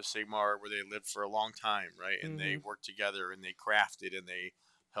cities of Sigmar, where they lived for a long time, right? And they worked together, and they crafted, and they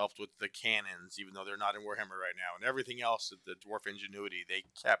helped with the cannons, even though they're not in Warhammer right now, and everything else that the dwarf ingenuity they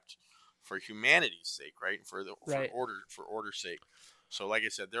kept for humanity's sake, right? For order's sake. So, like I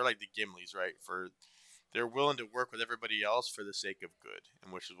said, they're like the Gimlis, right? They're willing to work with everybody else for the sake of good,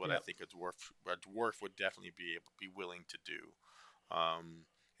 and which is what I think a dwarf would definitely be willing to do.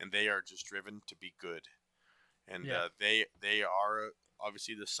 And they are just driven to be good, and they are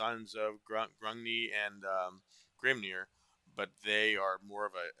obviously the sons of Grungni and Grimnir, but they are more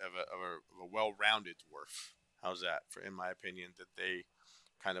of a well-rounded dwarf. How's that? In my opinion, that they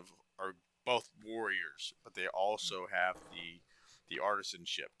kind of are both warriors, but they also have the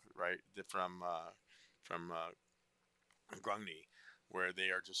artisanship, right? From Grungni, where they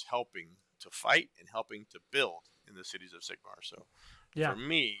are just helping to fight and helping to build in the cities of Sigmar. So, for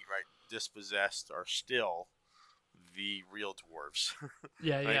me, right, Dispossessed are still the real dwarves.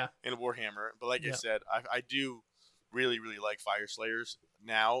 Right? In Warhammer. But like I said, I do really, really like Fire Slayers.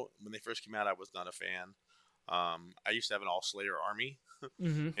 Now, when they first came out, I was not a fan. I used to have an all Slayer army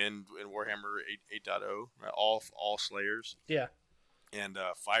in Warhammer 8.0, right? All Slayers. Yeah. And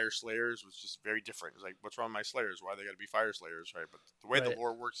Fire Slayers was just very different. It was like, what's wrong with my Slayers? Why they got to be Fire Slayers, right? But the way the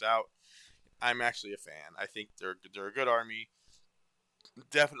lore works out, I'm actually a fan. I think they're a good army.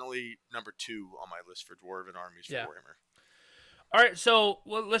 definitely number 2 on my list for Dwarven armies for Yeah. Warhammer. All right, so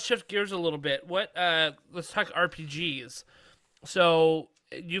let's shift gears a little bit. Let's talk RPGs. So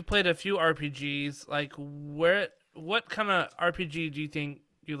you've played a few RPGs. Like, what kind of RPG do you think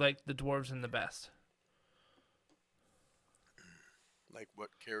you like the dwarves in the best? Like what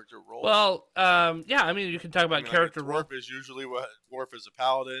character role? Well, yeah. I mean, you can talk about character role. Dwarf is usually what dwarf is a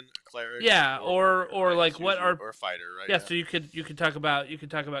paladin, a cleric. Yeah, or right? like what are or a fighter, right? yeah. So you could talk about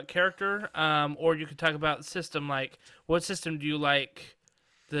character, or you could talk about system. Like, what system do you like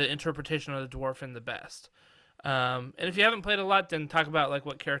the interpretation of the dwarf in the best? And if you haven't played a lot, then talk about like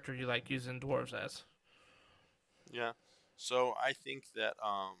what character you like using dwarves as. Yeah. So I think that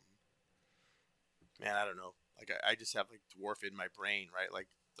man, I don't know. Like I just have like dwarf in my brain, right? Like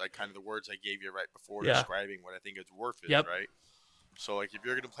kind of the words I gave you right before describing what I think a dwarf is, right? So like if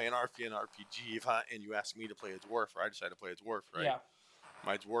you're gonna play an RPG, and you ask me to play a dwarf, or I decide to play a dwarf, right? Yeah.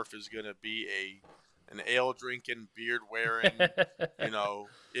 My dwarf is gonna be an ale drinking, beard wearing,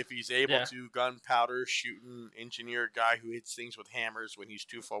 if he's able to gunpowder shooting engineer guy who hits things with hammers when he's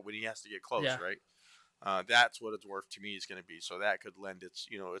too far when he has to get close, right? That's what a dwarf to me is gonna be. So that could lend its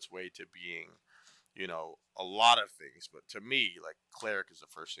way to being a lot of things, but to me, like cleric is the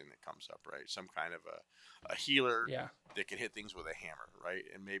first thing that comes up, right? Some kind of a healer that can hit things with a hammer, right?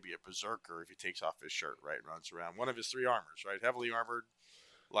 And maybe a berserker if he takes off his shirt, right? Runs around one of his 3 armors, right? Heavily armored,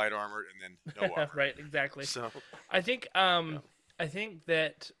 light armored, and then no armor. Right, exactly. So I think I think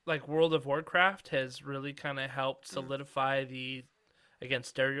that like World of Warcraft has really kind of helped solidify the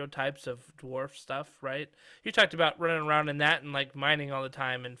stereotypes of dwarf stuff, right? You talked about running around in that and like mining all the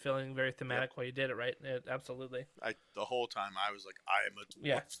time and feeling very thematic while you did it, right? Absolutely. The whole time I was like, I am a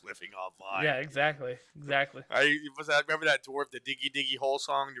dwarf living online. Yeah, exactly. I remember that dwarf, the Diggy Diggy Hole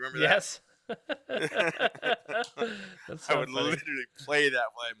song. Do you remember that? Yes. That's so I would funny. literally play that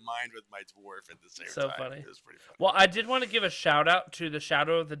while I mined with my dwarf at the same So time. funny. It was pretty funny. Well, I did want to give a shout out to the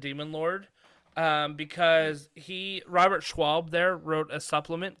Shadow of the Demon Lord, because Robert Schwab there wrote a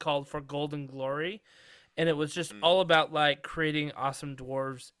supplement called For Golden Glory, and it was just all about like creating awesome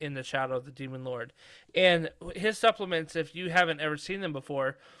dwarves in the Shadow of the Demon Lord. And his supplements, if you haven't ever seen them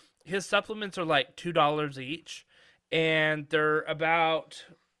before, his supplements are like $2 each, and they're about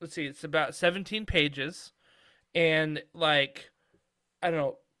it's about 17 pages, and like I don't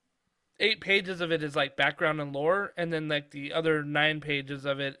know, 8 pages of it is like background and lore, and then like the other 9 pages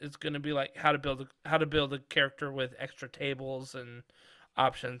of it is going to be like how to build a character with extra tables and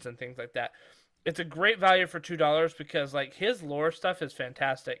options and things like that. It's a great value for $2 because like his lore stuff is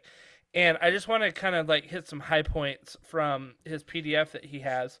fantastic. And I just want to kind of like hit some high points from his PDF that he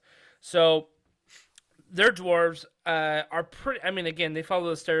has. So their dwarves are pretty, I mean, again, they follow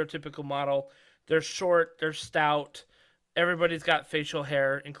the stereotypical model. They're short, they're stout. Everybody's got facial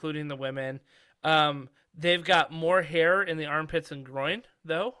hair, including the women. They've got more hair in the armpits and groin,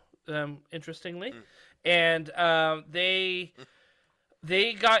 though, interestingly. And they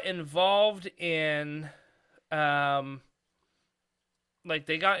got involved in the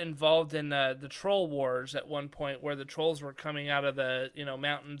troll wars at one point, where the trolls were coming out of the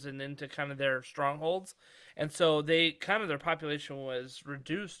mountains and into kind of their strongholds, and so their population was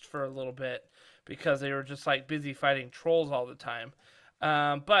reduced for a little bit because they were just like busy fighting trolls all the time.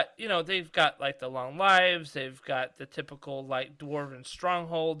 But they've got like the long lives, they've got the typical like dwarven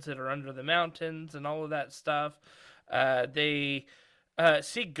strongholds that are under the mountains and all of that stuff. They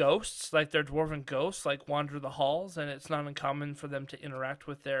see ghosts, like their dwarven ghosts, like wander the halls, and it's not uncommon for them to interact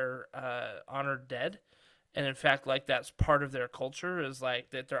with their honored dead. And in fact, like that's part of their culture, is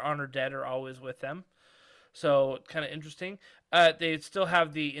like that their honored dead are always with them. So kind of interesting. They still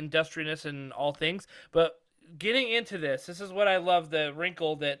have the industriousness in all things, but getting into this is what I love, the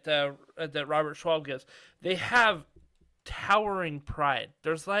wrinkle that Robert Schwab gives. They have towering pride.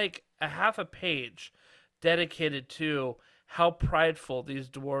 There's like a half a page dedicated to how prideful these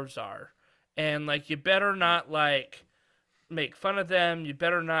dwarves are. And like, you better not like make fun of them. You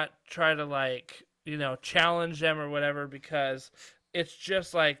better not try to like, challenge them or whatever, because it's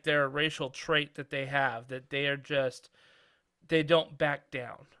just like their racial trait that they have, that they don't back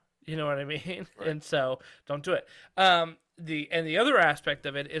down. You know what I mean? Right. And so don't do it. The other aspect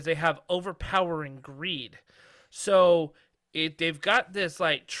of it is they have overpowering greed. So they've got this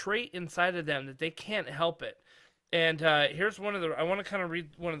like trait inside of them that they can't help it. And here's I want to kind of read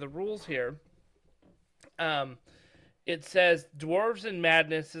one of the rules here. It says, dwarves in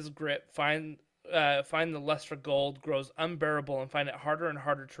madness is grip find find the lust for gold grows unbearable and find it harder and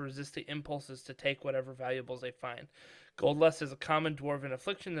harder to resist the impulses to take whatever valuables they find. Gold lust is a common dwarven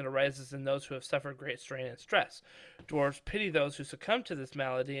affliction that arises in those who have suffered great strain and stress. Dwarves pity those who succumb to this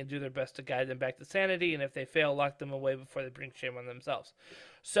malady and do their best to guide them back to sanity, and if they fail, lock them away before they bring shame on themselves.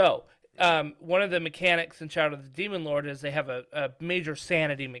 So, one of the mechanics in Shadow of the Demon Lord is they have a major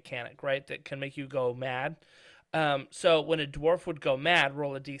sanity mechanic, right, that can make you go mad. So when a dwarf would go mad,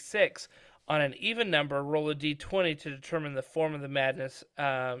 roll a d6. On an even number, roll a d20 to determine the form of the madness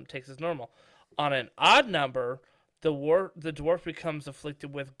takes as normal. On an odd number, the dwarf becomes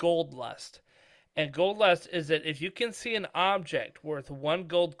afflicted with gold lust. And gold lust is that if you can see an object worth 1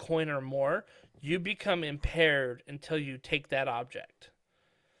 gold coin or more, you become impaired until you take that object.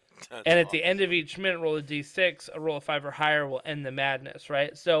 That's And at the awesome. end of each minute, roll a d6. A roll of 5 or higher will end the madness,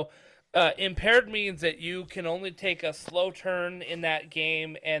 right? So impaired means that you can only take a slow turn in that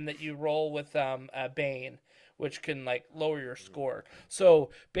game and that you roll with Bane, which can like lower your score. So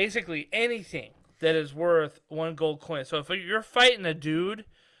basically anything that is worth 1 gold coin. So if you're fighting a dude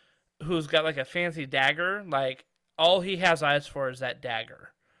who's got like a fancy dagger, like all he has eyes for is that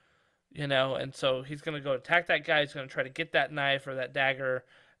dagger. You know, and so he's going to go attack that guy. He's going to try to get that knife or that dagger.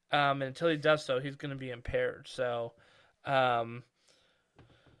 And until he does so, he's going to be impaired. So,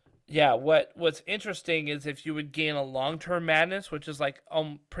 yeah, what's interesting is if you would gain a long-term madness, which is like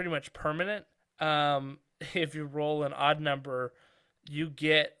pretty much permanent, if you roll an odd number, you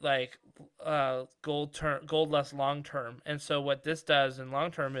get like gold lust long term. And so what this does in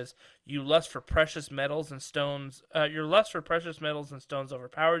long term is you lust for precious metals and stones. Your lust for precious metals and stones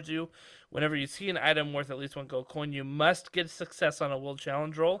overpowers you. Whenever you see an item worth at least 1 gold coin, you must get success on a will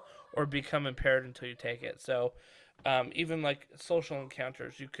challenge roll or become impaired until you take it. So even like social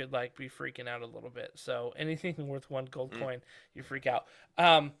encounters, you could like be freaking out a little bit. So anything worth 1 gold coin, you freak out.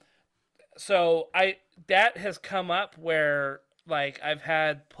 So that has come up where like I've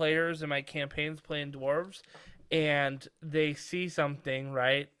had players in my campaigns playing dwarves, and they see something,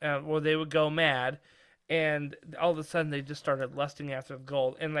 right? Well, they would go mad, and all of a sudden they just started lusting after the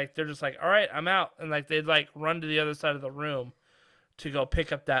gold, and like they're just like, "All right, I'm out," and like they'd like run to the other side of the room to go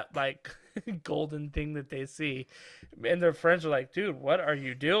pick up that like golden thing that they see, and their friends are like, "Dude, what are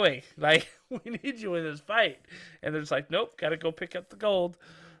you doing? Like, we need you in this fight," and they're just like, "Nope, got to go pick up the gold."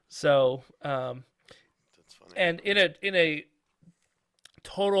 So, That's funny. and in a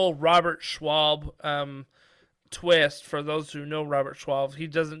total Robert Schwab twist, for those who know Robert Schwab, he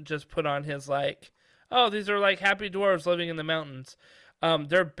doesn't just put on his like, oh, these are like happy dwarves living in the mountains.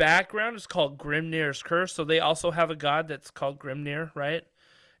 Their background is called Grimnir's Curse, so they also have a god that's called Grimnir, right?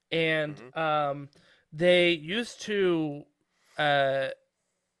 And they used to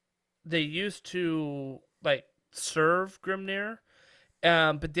like serve Grimnir,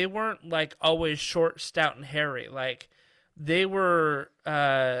 but they weren't like always short, stout, and hairy. Like they were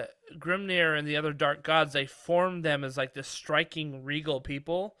Grimnir and the other dark gods. They formed them as like this striking, regal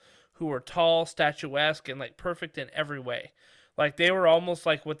people who were tall, statuesque, and like perfect in every way. Like they were almost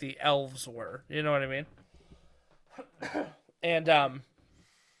like what the elves were. You know what I mean?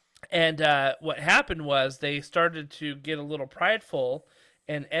 And what happened was they started to get a little prideful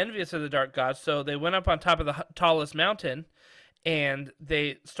and envious of the dark gods. So they went up on top of the tallest mountain, and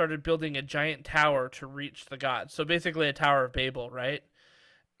they started building a giant tower to reach the gods. So basically a Tower of Babel, right?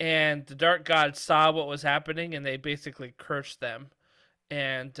 And the dark gods saw what was happening, and they basically cursed them.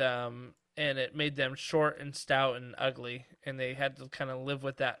 And it made them short and stout and ugly, and they had to kind of live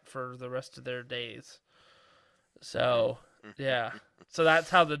with that for the rest of their days. So, yeah. So that's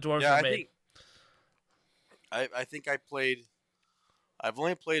how the dwarves Yeah, were made. I think I've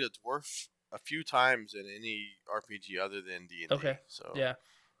only played a dwarf a few times in any RPG other than D&D. Okay. So Yeah.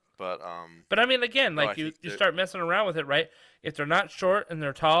 But But I mean, again, No, like I you think that- start messing around with it, right? If they're not short and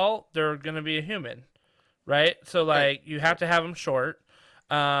they're tall, they're gonna be a human, right? So like you have to have them short.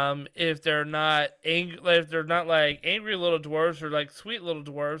 If they're not if they're not like angry little dwarves or like sweet little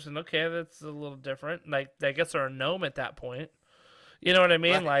dwarves, and okay, that's a little different. Like I guess they're a gnome at that point. You know what I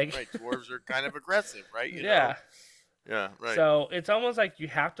mean? Like right, dwarves are kind of aggressive, right? You yeah. know? Yeah, right. So it's almost like you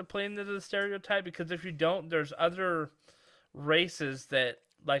have to play into the stereotype, because if you don't, there's other races that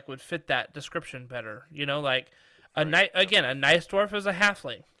like would fit that description better. You know, like a nice dwarf is a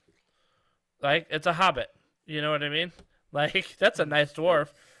halfling. Like it's a hobbit. You know what I mean? Like that's a nice dwarf.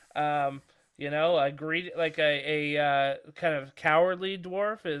 You know, a greedy, like a kind of cowardly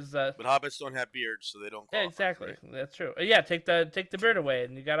dwarf is. But hobbits don't have beards, so they don't. Yeah, Qualify, exactly. right? That's true. Yeah, take the beard away,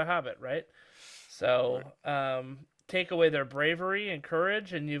 and you got a hobbit, right? So, take away their bravery and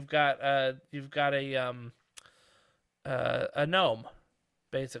courage, and you've got a gnome,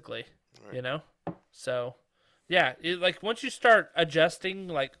 basically. Right. You know. So, yeah, like once you start adjusting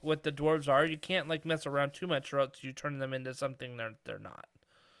like what the dwarves are, you can't like mess around too much, or else you turn them into something they're not.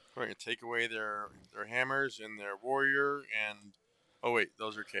 We're gonna take away their hammers and their warrior and oh wait,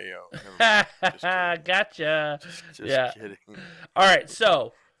 those are KO. Never mind. Just kidding. Gotcha. Just Yeah. kidding. All right,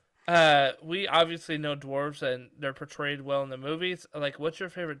 so we obviously know dwarves and they're portrayed well in the movies. Like, what's your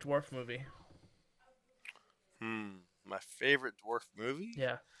favorite dwarf movie? My favorite dwarf movie?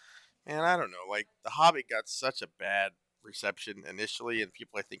 Yeah. Man, I don't know. Like The Hobbit got such a bad reception initially, and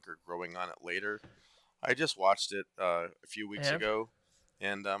people I think are growing on it later. I just watched it a few weeks And? ago,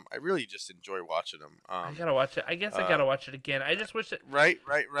 and I really just enjoy watching them. I gotta watch it. I guess I gotta watch it again. I just wish it. Right.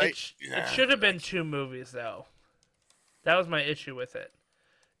 It should have been 2 movies though. That was my issue with it.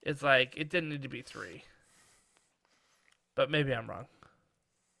 It's like it didn't need to be 3. But maybe I'm wrong.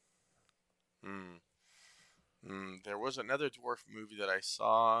 There was another dwarf movie that I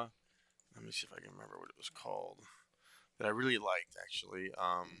saw. Let me see if I can remember what it was called. That I really liked, actually.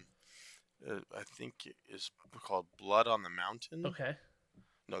 I think it is called Blood on the Mountain. Okay.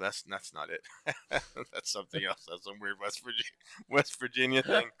 No, that's not it. That's something else. That's some weird West Virginia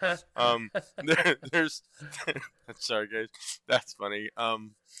thing. There's sorry guys, that's funny.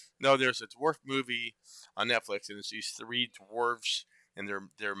 No, there's a dwarf movie on Netflix, and it's these 3 dwarves, and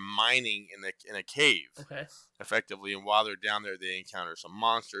they're mining in a cave, Okay. effectively. And while they're down there, they encounter some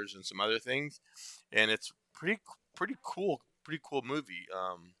monsters and some other things, and it's pretty cool movie.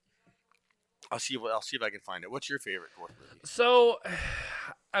 I'll see if I can find it. What's your favorite dwarf movie? So,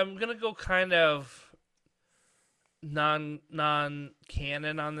 I'm gonna go kind of non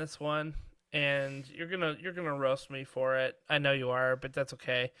canon on this one, and you're gonna roast me for it. I know you are, but that's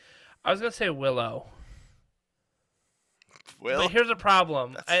okay. I was gonna say Willow, Well, but here's a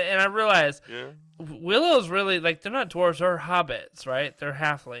problem, and I realize yeah. Willow's really like they're not dwarves, they're hobbits, right? They're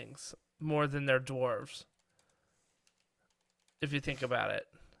halflings more than they're dwarves. If you think about it.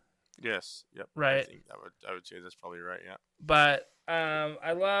 Yes. Yep. Right. I think I would say that's probably right. Yeah. But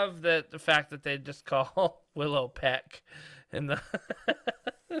I love the fact that they just call Willow Peck in the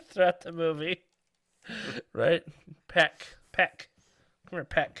throughout the movie, right? Peck, come here,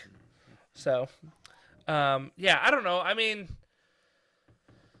 Peck. So, yeah, I don't know. I mean,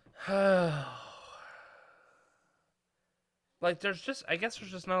 like I guess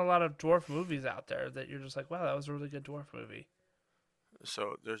there's just not a lot of dwarf movies out there that you're just like, wow, that was a really good dwarf movie.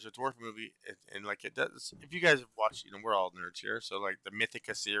 So there's a dwarf movie, and like it does. If you guys have watched, we're all nerds here. So like the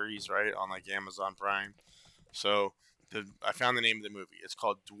Mythica series, right, on like Amazon Prime. So I found the name of the movie. It's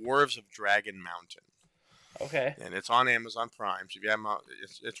called Dwarves of Dragon Mountain, Okay. and it's on Amazon Prime. So if you have,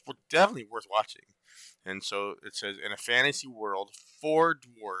 it's definitely worth watching. And so it says, in a fantasy world, 4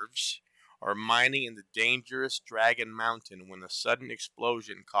 dwarves are mining in the dangerous Dragon Mountain when a sudden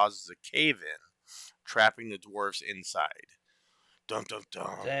explosion causes a cave-in, trapping the dwarves inside. Dun dun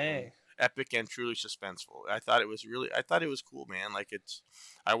dun. Dang. Epic and truly suspenseful. I thought it was cool, man. Like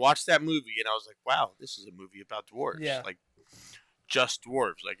I watched that movie and I was like, wow, this is a movie about dwarves. Yeah. Like just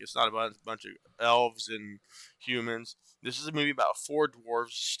dwarves. Like it's not about a bunch of elves and humans. This is a movie about 4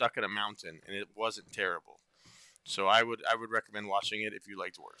 dwarves stuck in a mountain, and it wasn't terrible. So I would recommend watching it if you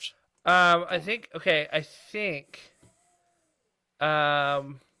like dwarves. I think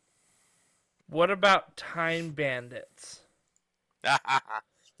what about Time Bandits?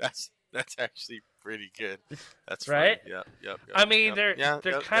 That's actually pretty good. That's Right? funny. Yep. I mean, yep.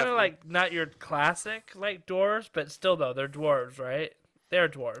 they're kind of like not your classic like dwarves, but still though they're dwarves, right? They're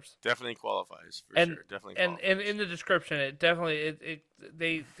dwarves. Definitely qualifies for And sure. Definitely and qualifies. in the description, it definitely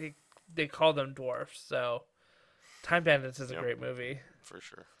they call them dwarfs. So, Time Bandits is a Yep. great movie. For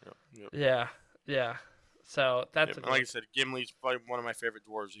sure. Yep. Yeah. So that's Yep. a And like I said, Gimli's probably one of my favorite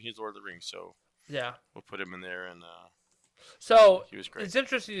dwarves, and he's Lord of the Rings, so yeah. we'll put him in there. And So he was great. it's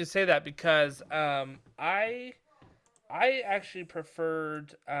interesting you say that because I actually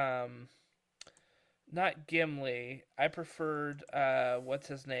preferred not Gimli. I preferred what's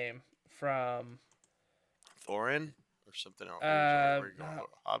his name from Thorin or something else.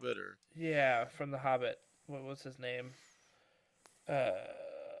 Hobbit or yeah, from The Hobbit. What was his name?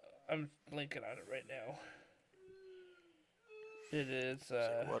 I'm blinking on it right now. It is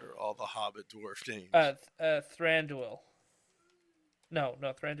so what are all the Hobbit dwarf names? Thranduil. No,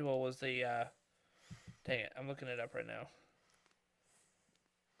 Thranduil was the dang it, I'm looking it up right now.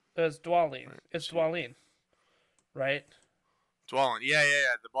 It's Dwalin. Right, It's see. Dwalin. Right? Dwalin. Yeah.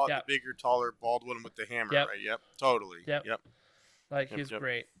 The Yep. bigger, taller, bald one with the hammer, Yep. right? Yep. Totally. Yep. Like Yep, he was yep.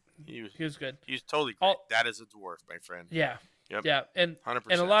 great. He was He was good. totally great. That is a dwarf, my friend. Yeah. Yep. Yeah. And 100%.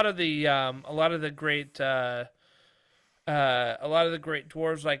 and a lot of the great A lot of the great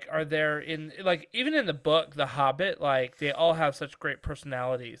dwarves like are there in like even in the book The Hobbit, like they all have such great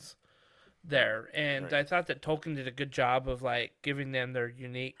personalities there, and Right. I thought that Tolkien did a good job of like giving them their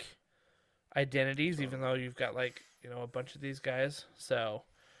unique identities, even though you've got like a bunch of these guys. So,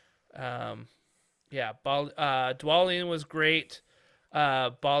 um, yeah, Dwalin was great.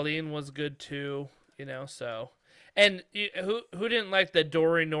 Balin was good too. So, and who didn't like the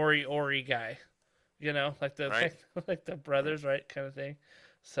Dori Nori Ori guy? Like the Right. like the brothers, right, kind of thing.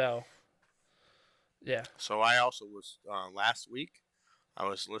 So, yeah. So I also was last week. I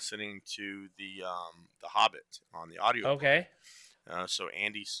was listening to the Hobbit on the audio. Okay. So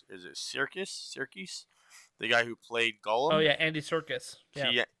Andy, is it Serkis, the guy who played Gollum? Oh yeah, Andy Serkis.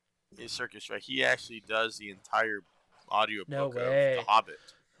 Yeah. Is Serkis, right? He actually does the entire audio No book of way. the Hobbit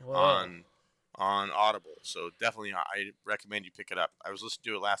Whoa. on Audible. So definitely, I recommend you pick it up. I was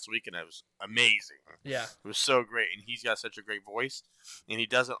listening to it last week, and it was amazing. Yeah. It was so great, and he's got such a great voice, and he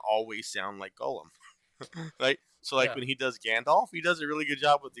doesn't always sound like Gollum, right? So like Yeah. when he does Gandalf, he does a really good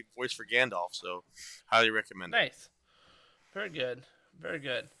job with the voice for Gandalf. So highly recommend it. Nice. Very good. Very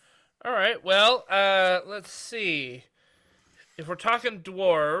good. All right. Well, let's see. If we're talking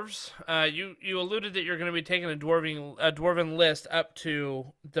dwarves, you alluded that you're going to be taking a dwarven list up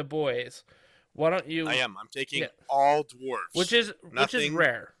to the boys. Why don't you? I am. I'm taking Yeah. all dwarves, Which is Nothing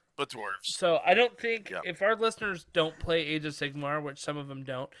rare. but dwarves. So I don't think Yeah. if our listeners don't play Age of Sigmar, which some of them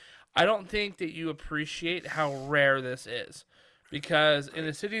don't, I don't think that you appreciate how rare this is. Because in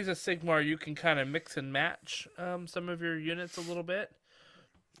the Cities of Sigmar, you can kind of mix and match some of your units a little bit.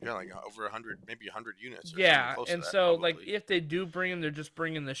 Yeah, like over 100, maybe 100 units. Or Yeah, something close to and that, so like probably. if they do bring them, they're just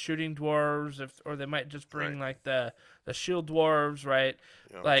bringing the shooting dwarves, or they might just bring like the shield dwarves, right?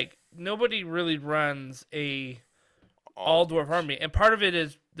 Yeah. Like nobody really runs a all dwarf army, and part of it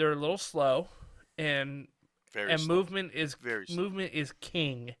is they're a little slow, and very slow. movement is Very slow. movement is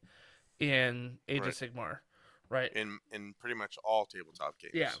king in Age Right. of Sigmar, right? in pretty much all tabletop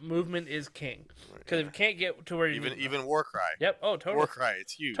games. Yeah, movement is king Right, because if you can't get to where you even Warcry. Yep. Oh, totally. Warcry,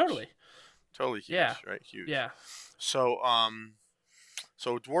 it's huge. Totally. Totally huge. Yeah. Right, huge. Yeah. So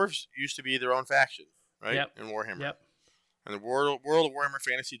so dwarves used to be their own faction, right? Yep. In Warhammer. Yep. And the World of Warhammer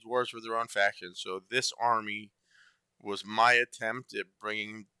Fantasy dwarves were their own faction. So this army was my attempt at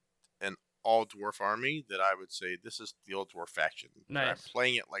bringing an all dwarf army that I would say this is the old dwarf faction. Nice. I'm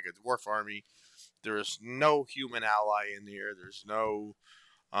playing it like a dwarf army. There is no human ally in here. There's no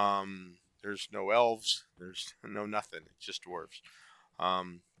elves. There's no nothing. It's just dwarves.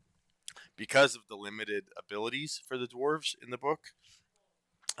 Because of the limited abilities for the dwarves in the book,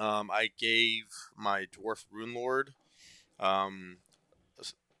 I gave my dwarf rune lord. I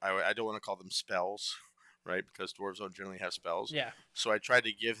don't want to call them spells, right? Because dwarves don't generally have spells. Yeah. So I tried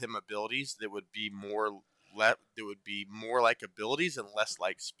to give him abilities that would be more like abilities and less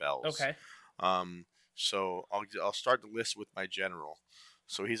like spells. Okay. So I'll start the list with my general.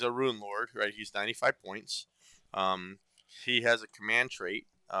 So he's a rune lord, right? He's 95 points. He has a command trait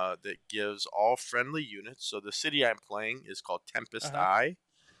that gives all friendly units. So the city I'm playing is called Tempest Eye,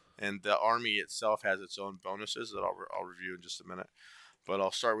 and the army itself has its own bonuses that I'll review in just a minute. But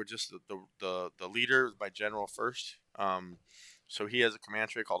I'll start with just the leader, my general first. So he has a command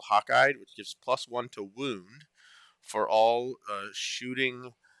trait called Hawkeye, which gives +1 to wound for all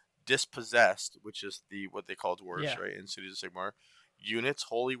shooting dispossessed, which is what they call dwarves, right, in Cities of Sigmar, units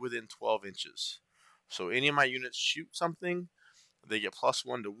wholly within 12 inches. So any of my units shoot something, they get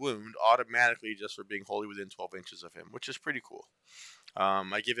 +1 to wound automatically just for being wholly within 12 inches of him, which is pretty cool.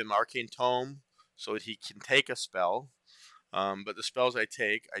 I give him Arcane Tome so that he can take a spell. But the spells I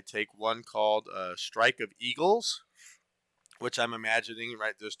take one called Strike of Eagles, which I'm imagining,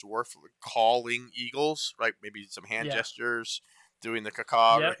 right, this dwarf calling eagles, right, maybe some hand gestures, doing the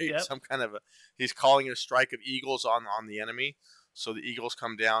caca, right, some kind of he's calling a strike of eagles on the enemy. So the eagles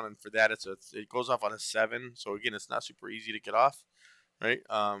come down, and for that it goes off on a 7. So again, it's not super easy to get off, right?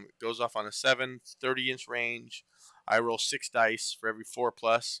 It goes off on a 7, 30-inch range. I roll 6 dice for every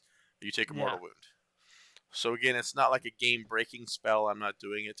 4+. You take a mortal wound. So again, it's not like a game-breaking spell. I'm not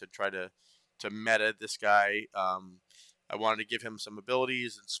doing it to try to meta this guy. I wanted to give him some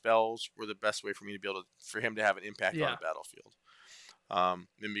abilities, and spells were the best way for me to be able for him to have an impact on the battlefield.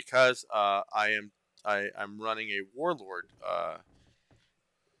 And because I'm running a warlord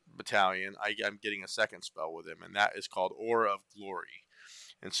battalion, I'm getting a second spell with him, and that is called Aura of Glory.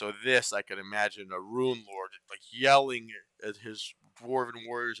 And so this, I could imagine a rune lord like yelling at his dwarven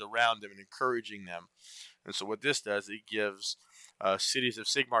warriors around him and encouraging them. And so what this does, it gives Cities of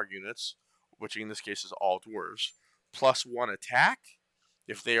Sigmar units, which in this case is all dwarves, +1 attack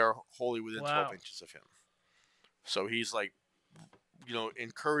if they are wholly within 12 inches of him. So he's like,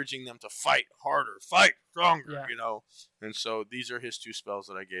 encouraging them to fight harder, fight stronger, Yeah. And so these are his 2 spells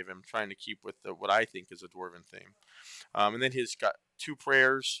that I gave him, trying to keep with what I think is a dwarven theme. And then he's got 2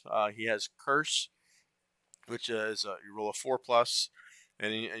 prayers. He has Curse, which is you roll a 4+,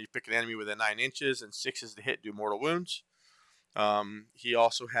 and you pick an enemy within 9 inches, and 6 is to hit, do mortal wounds. He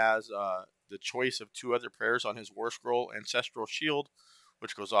also has the choice of 2 other prayers on his War Scroll, Ancestral Shield,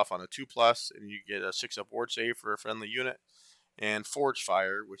 which goes off on a 2+, and you get a 6-up ward save for a friendly unit. And Forge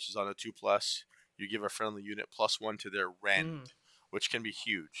Fire, which is on a 2+, you give a friendly unit +1 to their rend, which can be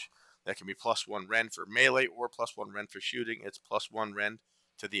huge. That can be +1 rend for melee or +1 rend for shooting. It's +1 rend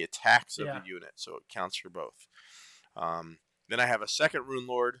to the attacks of the unit, so it counts for both. Then I have a second Rune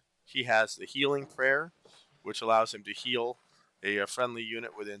Lord. He has the Healing Prayer, which allows him to heal a friendly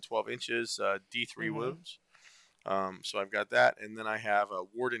unit within 12 inches, D3 wounds. So I've got that. And then I have a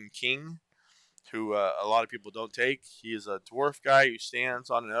Warden King, who a lot of people don't take. He is a dwarf guy who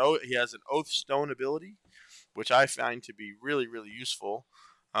stands on an oath. He has an Oath Stone ability, which I find to be really, really useful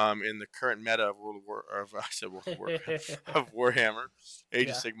in the current meta of of Warhammer, Age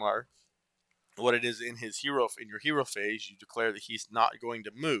of Sigmar. What it is in your hero phase, you declare that he's not going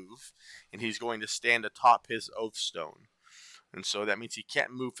to move, and he's going to stand atop his Oath Stone, and so that means he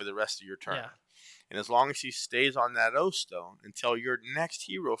can't move for the rest of your turn. Yeah. And as long as he stays on that Oath Stone until your next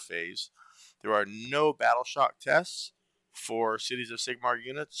hero phase, there are no battle shock tests for Cities of Sigmar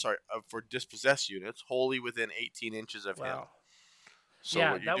units, for dispossessed units, wholly within 18 inches of him. So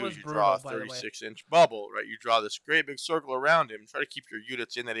what you do is you draw a 36-inch bubble, right? You draw this great big circle around him, try to keep your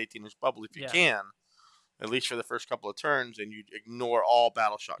units in that 18-inch bubble if you can, at least for the first couple of turns, and you ignore all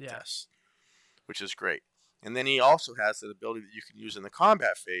battle shock tests, which is great. And then he also has an ability that you can use in the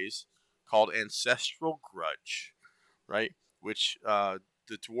combat phase called Ancestral Grudge, right? Which the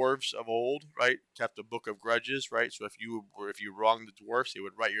dwarves of old, right, kept a book of grudges, right? So if you wronged the dwarves, they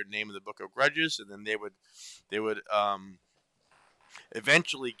would write your name in the book of grudges, and then they would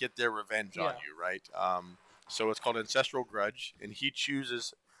eventually get their revenge on you, right? So it's called Ancestral Grudge, and he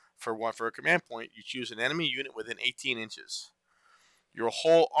chooses for a command point. You choose an enemy unit within 18 inches. Your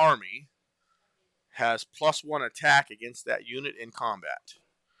whole army has +1 attack against that unit in combat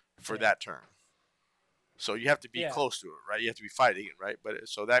for that turn. So you have to be close to it, right? You have to be fighting it, right? But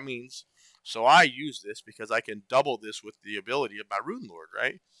so that means, so I use this because I can double this with the ability of my Rune Lord,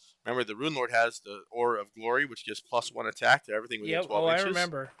 right? Remember, the Rune Lord has the Aura of Glory, which gives +1 attack to everything within 12 inches. I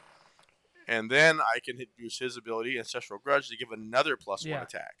remember. And then I can use his ability, Ancestral Grudge, to give another +1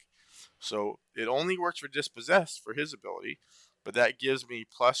 attack. So it only works for Dispossessed for his ability, but that gives me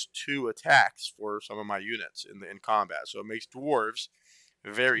 +2 attacks for some of my units in combat. So it makes dwarves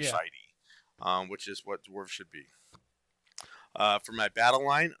very fighty, which is what dwarves should be. For my battle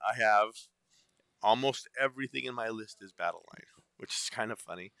line, I have almost everything in my list is battle line, which is kind of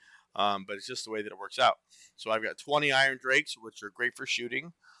funny, but it's just the way that it works out. So I've got 20 Iron Drakes, which are great for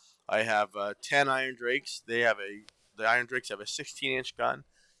shooting. I have 10 Iron Drakes. The Iron Drakes have a 16-inch gun.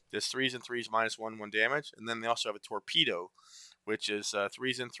 There's 3s and 3s -1 damage, and then they also have a torpedo, which is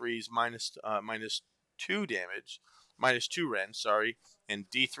 3s and 3s -2 damage, -2 rend, sorry, and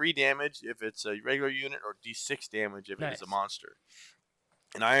D3 damage if it's a regular unit, or D6 damage if it is a monster.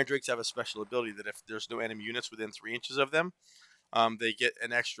 And Iron Drakes have a special ability that if there's no enemy units within 3 inches of them, they get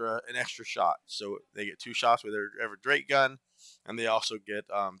an extra shot. So they get 2 shots with their Drake gun, and they also get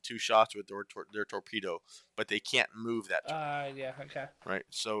 2 shots with their torpedo, but they can't move that turn. Right.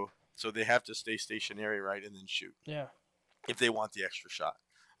 So they have to stay stationary, right, and then shoot. Yeah. If they want the extra shot.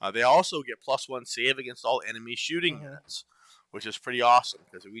 They also get +1 save against all enemy shooting units, which is pretty awesome,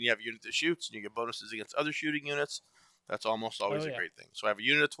 because when you have a unit that shoots and you get bonuses against other shooting units, that's almost always a great thing. So I have a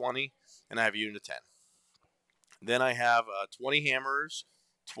unit of 20, and I have a unit of 10. Then I have 20 hammerers,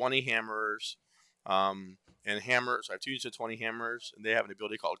 and hammers. So I have 2 units of 20 hammers, and they have an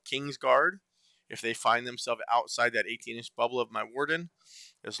ability called King's Guard. If they find themselves outside that 18-inch bubble of my warden,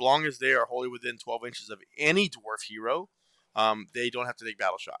 as long as they are wholly within 12 inches of any dwarf hero, they don't have to take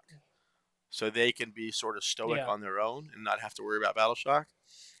battle shock. So they can be sort of stoic on their own and not have to worry about battle shock.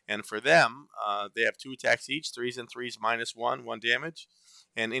 And for them, they have 2 attacks each, 3s and 3s -1 damage,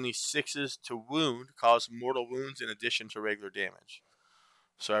 and any 6s to wound cause mortal wounds in addition to regular damage.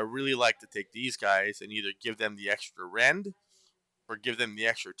 So I really like to take these guys and either give them the extra rend, or give them the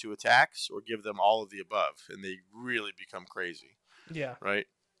extra 2 attacks, or give them all of the above, and they really become crazy. Yeah. Right?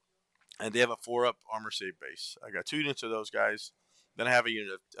 And they have a 4-up armor save base. I got 2 units of those guys. Then I have a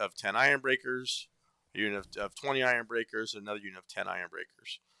unit of 10 Iron Breakers, a unit of 20 Iron Breakers, and another unit of 10 Iron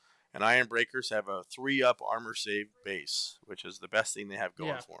Breakers. And Iron Breakers have a 3-up armor save base, which is the best thing they have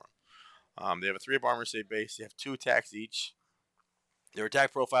going for They have a 3-up armor save base. They have 2 attacks each. Their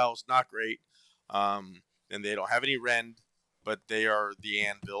attack profile is not great. And they don't have any rend, but they are the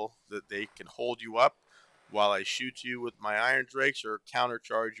anvil that they can hold you up while I shoot you with my iron drakes or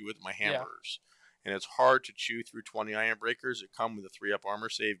countercharge you with my hammers. And it's hard to chew through 20 iron breakers that come with a 3-up armor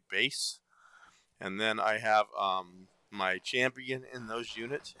save base. And then I have my champion in those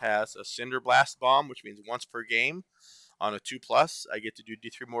units has a Cinder Blast Bomb, which means once per game. On a 2+, I get to do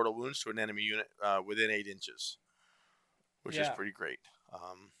D3 mortal wounds to an enemy unit within 8 inches, which is pretty great.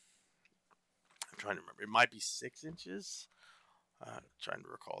 I'm trying to remember. It might be 6 inches. Trying to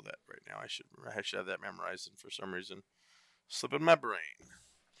recall that right now. I should have that memorized, and for some reason, slipping my brain.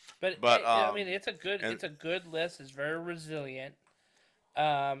 But I mean, it's a good list. It's very resilient.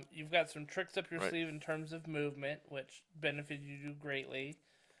 You've got some tricks up your sleeve in terms of movement, which benefit you greatly.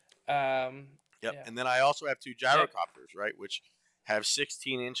 And then I also have 2 gyrocopters, right, which have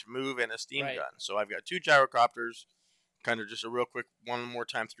 16-inch move and a steam gun. So I've got 2 gyrocopters. Kind of just a real quick one more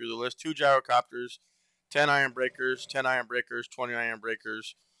time through the list. 2 gyrocopters, 10 iron breakers, 10 iron breakers, 20 iron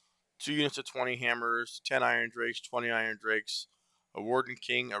breakers, 2 units of 20 hammers, 10 iron drakes, 20 iron drakes, a Warden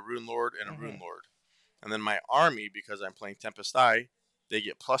King, a Rune Lord, and a Rune Lord. And then my army, because I'm playing Tempest Eye, they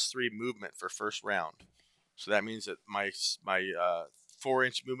get +3 movement for first round. So that means that my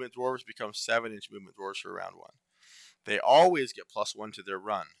 4-inch movement dwarves become 7-inch movement dwarves for round 1. They always get +1 to their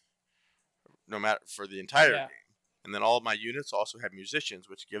run, no matter for the entire game. And then all of my units also have musicians,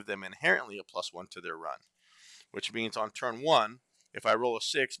 which give them inherently a +1 to their run, which means on turn 1, if I roll a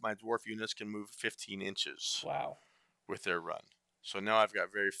 6, my dwarf units can move 15 inches. Wow. With their run. So now I've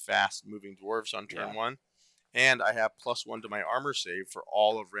got very fast moving dwarves on turn 1, and I have +1 to my armor save for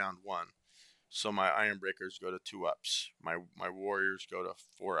all of round 1. So my iron breakers go to 2-ups. My warriors go to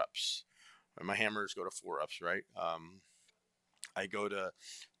 4-ups. My hammers go to 4-ups, right? I go to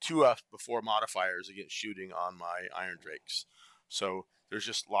 2-ups before modifiers against shooting on my iron drakes. So there's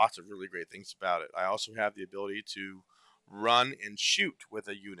just lots of really great things about it. I also have the ability to run and shoot with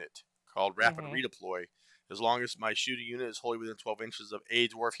a unit called Rapid Redeploy. As long as my shooting unit is wholly within 12 inches of a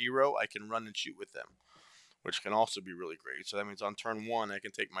dwarf hero, I can run and shoot with them, which can also be really great. So that means on turn 1, I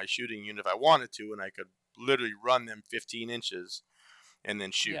can take my shooting unit if I wanted to, and I could literally run them 15 inches and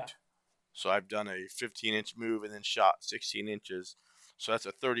then shoot. Yeah. So I've done a 15-inch move and then shot 16 inches. So that's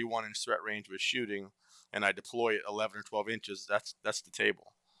a 31-inch threat range with shooting, and I deploy it 11 or 12 inches. That's the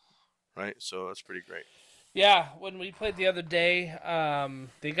table, right? So that's pretty great. Yeah, when we played the other day,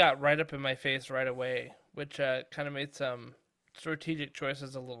 they got right up in my face right away, which kind of made some strategic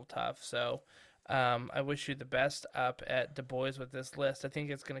choices a little tough. So I wish you the best up at Du Bois with this list. I think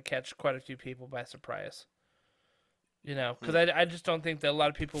it's going to catch quite a few people by surprise. You know, because I just don't think that a lot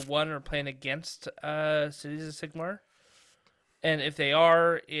of people, are playing against Cities of Sigmar. And if they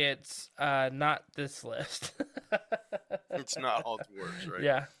are, it's not this list. It's not all dwarves, right?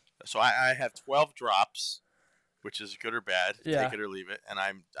 Yeah. So I have 12 drops, which is good or bad. Yeah. Take it or leave it. And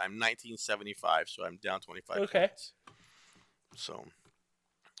I'm 1975, so I'm down 25 Okay. points. So,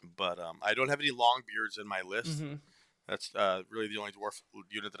 but I don't have any long beards in my list. That's really the only dwarf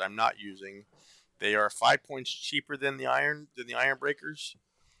unit that I'm not using. They are 5 points cheaper than the iron breakers,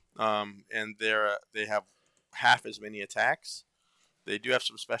 and they have half as many attacks. They do have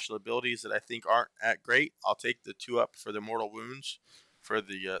some special abilities that I think aren't that great. I'll take the 2-up for the mortal wounds, for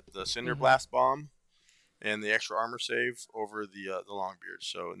the Cinder Blast Bomb, and the extra armor save over the Longbeard.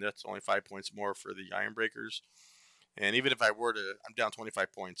 So that's only 5 points more for the iron breakers. And even if I'm down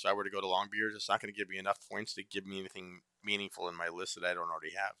 25 points. So I were to go to Longbeard, it's not going to give me enough points to give me anything meaningful in my list that I don't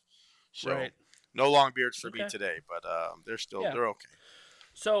already have. So no Longbeards for me today, but they're okay.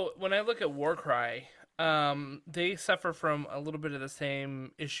 So when I look at Warcry, they suffer from a little bit of the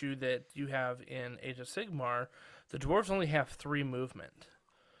same issue that you have in Age of Sigmar. The dwarves only have 3 movement,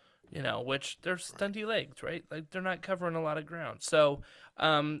 which they're stunty legs, right? Like they're not covering a lot of ground. So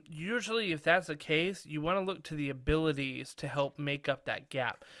usually if that's the case, you want to look to the abilities to help make up that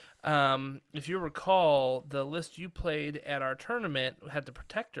gap. If you recall, the list you played at our tournament had the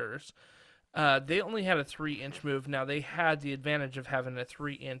Protectors. They only had a 3-inch move. Now they had the advantage of having a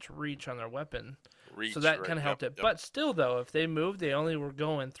 3-inch reach on their weapon. So that kind of helped it. Yep. But still, though, if they moved, they only were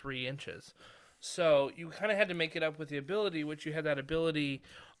going 3 inches. So you kind of had to make it up with the ability, which you had that ability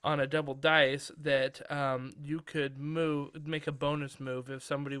on a double dice that you could make a bonus move if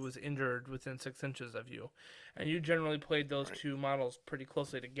somebody was injured within 6 inches of you. And you generally played those two models pretty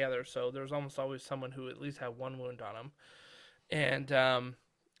closely together, so there was almost always someone who at least had 1 wound on them. And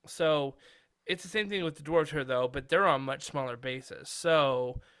so it's the same thing with the dwarves here, though, but they're on much smaller bases.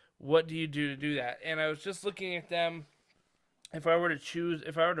 So what do you do to do that? And I was just looking at them. if I were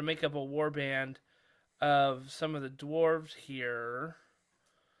to make up a warband of some of the dwarves here.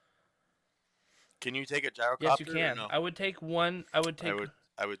 Can you take a gyrocopter? Yes, you can. No? I would take one. I would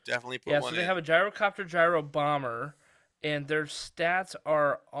definitely put Yeah, one so they in. have a gyrocopter, gyro bomber, and their stats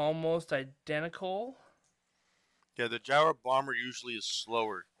are almost identical. Yeah, the gyro bomber usually is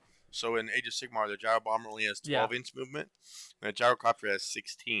slower. So in Age of Sigmar, the gyro bomber only has 12-inch movement, and the gyrocopter has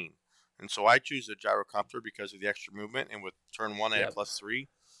 16. And so I choose the gyrocopter because of the extra movement, and with turn 1 I have +3.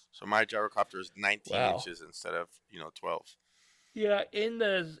 So my gyrocopter is 19 inches instead of 12. Yeah, in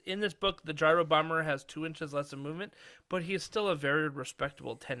this book, the gyro bomber has 2 inches less of movement, but he's still a very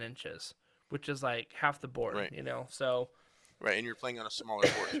respectable 10 inches, which is like half the board. Right. So. Right, and you're playing on a smaller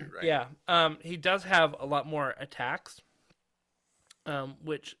board too, right? Yeah. He does have a lot more attacks,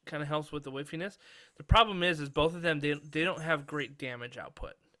 which kind of helps with the whiffiness. The problem is both of them they don't have great damage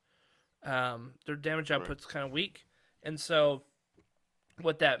output. Their damage output's kind of weak, and so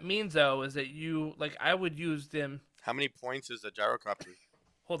what that means though is that I would use them. How many points is the gyrocopter?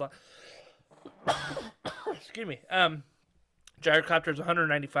 Hold on. Excuse me. Gyrocopter is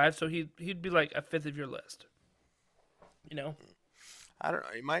 195, so he'd be like a fifth of your list. I don't know.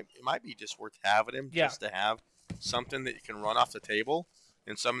 It might be just worth having him just to have something that you can run off the table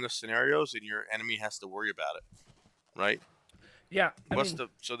in some of the scenarios, and your enemy has to worry about it, right? Yeah.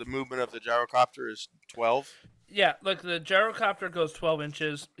 So the movement of the gyrocopter is 12? Yeah, like the gyrocopter goes 12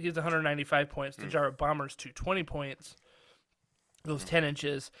 inches. He's 195 points. The gyro bomber's 220 points. Goes 10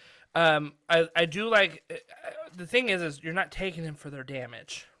 inches. I do like the thing is you're not taking him for their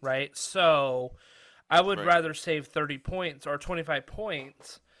damage, right? So I would rather save 30 points or 25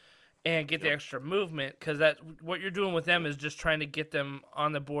 points and get the extra movement, because what you're doing with them is just trying to get them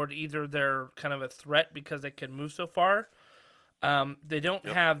on the board. Either they're kind of a threat because they can move so far. They don't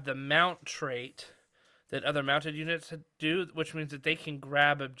have the mount trait that other mounted units do, which means that they can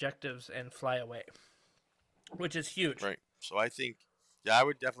grab objectives and fly away, which is huge. Right. So I think, I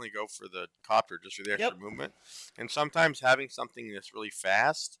would definitely go for the copter just for the extra movement. And sometimes having something that's really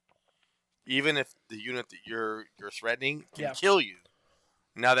fast, even if the unit that you're threatening can kill you,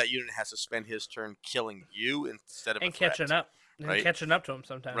 now that unit has to spend his turn killing you instead of catching up, catching up to him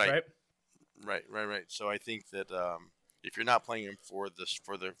sometimes, right? Right. So I think that if you're not playing him for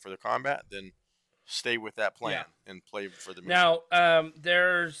the combat, then stay with that plan and play for the mission. Now,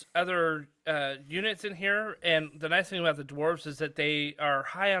 there's other units in here, and the nice thing about the dwarves is that they are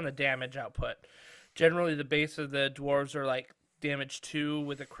high on the damage output. Generally, the base of the dwarves are like damage 2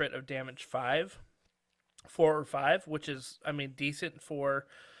 with a crit of damage 4 or 5, which is, decent for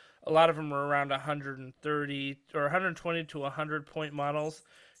a lot of them are around 130 or 120 to 100 point models.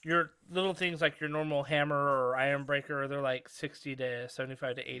 Your little things like your normal hammer or iron breaker, they're like 60 to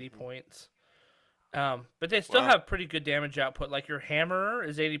 75 to 80 points. But they still have pretty good damage output. Like your hammerer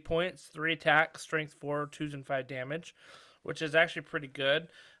is 80 points, 3 attack, strength 4, 2s and 5 damage, which is actually pretty good.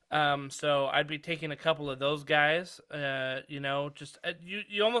 So I'd be taking a couple of those guys.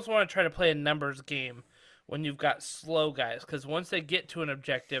 You almost want to try to play a numbers game when you've got slow guys, because once they get to an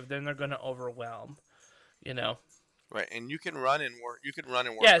objective, then they're going to overwhelm. Right, and you can run and work.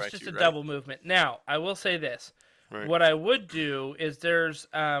 Yeah, it's just a double movement. Now, I will say this: what I would do is there's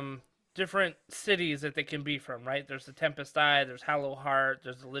different cities that they can be from. Right, there's the Tempest Eye, there's Hollow Heart,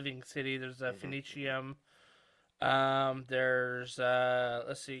 there's the Living City, there's the Phoenicium. There's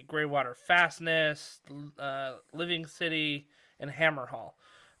Greywater Fastness, Living City, and Hammerhall.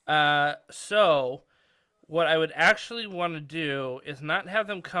 So what I would actually want to do is not have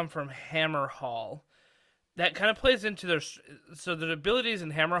them come from Hammerhall. That kind of plays into their abilities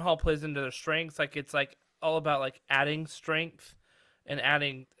in Hammerhall plays into their strengths. Like it's like all about like adding strength and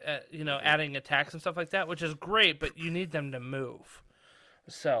adding adding attacks and stuff like that, which is great. But you need them to move.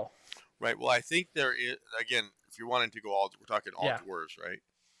 So right. Well, I think there is again. If you're wanting to go we're talking all dwarves, right?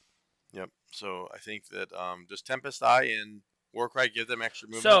 Yep. So I think that does Tempest Eye and Warcry give them extra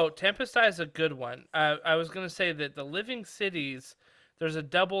movement? So Tempest Eye is a good one. I was going to say that the Living Cities, there's a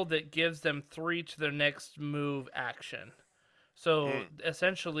double that gives them 3 to their next move action. So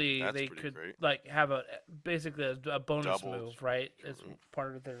essentially, they could like have basically a bonus move, right? As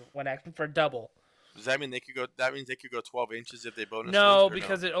part of their one action for a double. Does that mean they could go? That means they could go 12 inches if they bonus. No,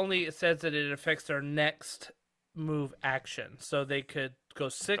 because it only says that it affects their next move action. So they could go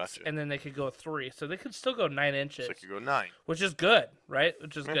 6 and then they could go 3. So they could still go 9 inches. So they could go 9, which is good, right?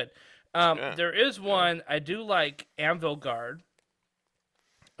 Which is good. There is one I do like, Anvil Guard.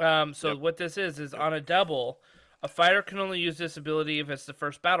 What this is on a double, a fighter can only use this ability if it's the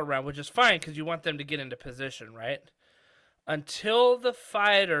first battle round, which is fine because you want them to get into position, right? Until the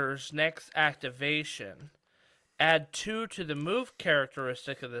fighter's next activation, add 2 to the move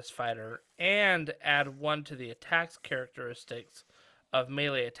characteristic of this fighter, and add 1 to the attacks characteristics of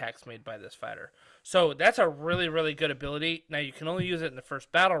melee attacks made by this fighter. So that's a really, really good ability. Now, you can only use it in the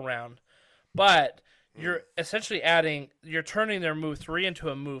first battle round, but you're essentially you're turning their move 3 into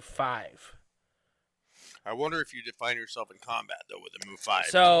a move 5. I wonder if you define yourself in combat, though, with a move 5.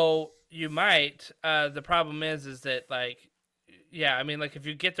 So you might. The problem is that, like, yeah, I mean, like, if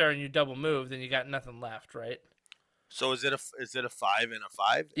you get there and you double move, then you got nothing left, right? So is it a 5 and a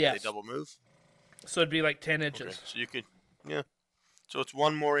 5? Yes. They double move? So it'd be like 10 inches. Okay. So you could, yeah. So it's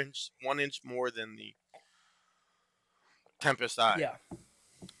 1 inch more than the Tempest Eye. Yeah.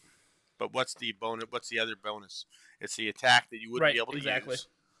 But what's the bonus? What's the other bonus? It's the attack that you wouldn't be able to exactly. use.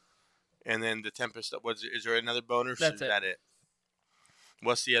 And then the Tempest. Is there another bonus? That's or is that it?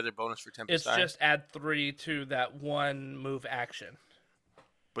 What's the other bonus for Tempest Eye? It's just add 3 to that one move action.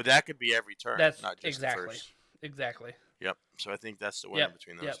 But that could be every turn, That's not just the first. Exactly. Yep. So I think that's the winner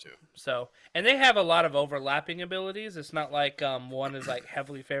between those two. So, and they have a lot of overlapping abilities. It's not like one is like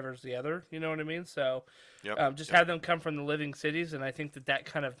heavily favors the other. You know what I mean? So, have them come from the living cities, and I think that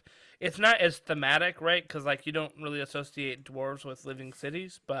kind of, it's not as thematic, right? Because like you don't really associate dwarves with living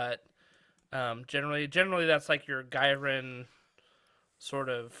cities, but generally that's like your Gyran sort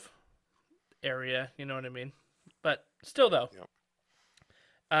of area. You know what I mean? But still, though. Yep.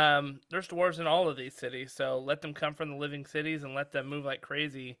 There's dwarves in all of these cities, so let them come from the living cities and let them move like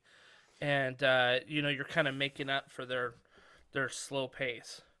crazy, and you're kind of making up for their slow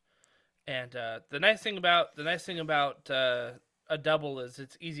pace. And the nice thing about a double is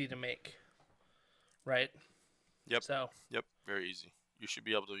it's easy to make, right? Yep. So Very easy. You should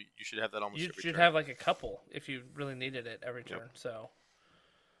be able to. You should have that almost every turn. You should have like a couple if you really needed it every turn. So.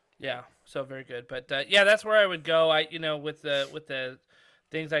 Yeah. So very good, but that's where I would go. With the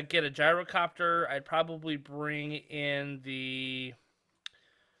things, I'd get a gyrocopter. I'd probably bring in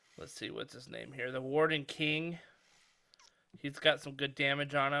let's see, what's his name here? The Warden King. He's got some good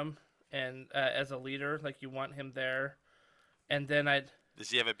damage on him, and as a leader, like you want him there. And then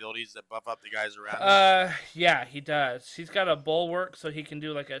Does he have abilities that buff up the guys around him? Yeah, he does. He's got a bulwark, so he can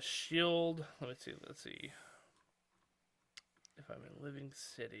do like a shield. Let's see. If I'm in living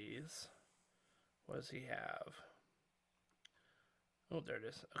cities, what does he have? Oh, there it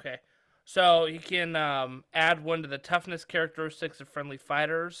is. Okay. So he can add 1 to the toughness characteristics of friendly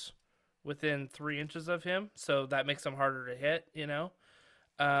fighters within 3 inches of him. So that makes them harder to hit,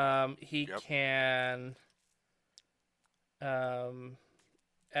 He can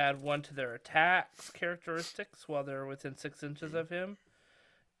add 1 to their attacks characteristics while they're within 6 inches of him.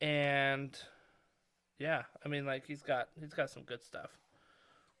 And yeah, I mean, like he's got some good stuff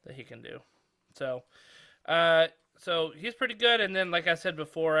that he can do. So, so he's pretty good, and then, like I said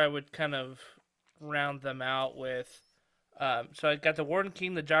before, I would kind of round them out with. So I got the Warden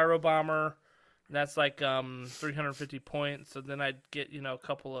King, the Gyro Bomber. That's like 350 points. So then I'd get a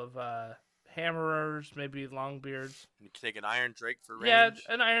couple of Hammerers, maybe Longbeards. You can take an Iron Drake for range. Yeah,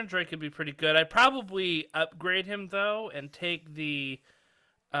 an Iron Drake would be pretty good. I'd probably upgrade him though, and take the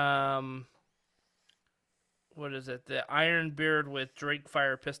what is it? The Iron Beard with Drake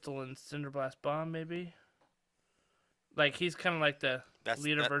Fire Pistol and Cinderblast Bomb, maybe. Like he's kind of like the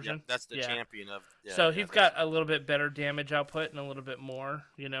leader version. Yeah, that's the champion of. Yeah, so he's got a little bit better damage output and a little bit more,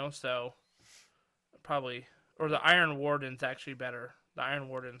 So probably, or the Iron Warden's actually better. The Iron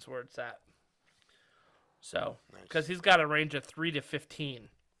Warden's where it's at. So because he's got a range of 3 to 15,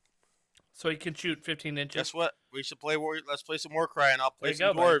 so he can shoot 15 inches. Guess what? We should play war. Let's play some Warcry, and I'll play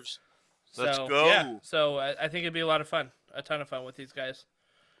some buddy. dwarves. Let's go. Yeah. So I think it'd be a ton of fun with these guys.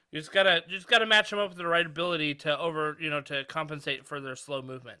 You just gotta match them up with the right ability to to compensate for their slow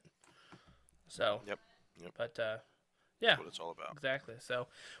movement. So. Yep. But yeah. That's what it's all about. Exactly. So,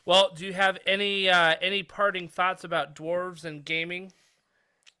 well, do you have any parting thoughts about dwarves and gaming?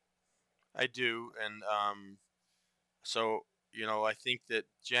 I do, and so I think that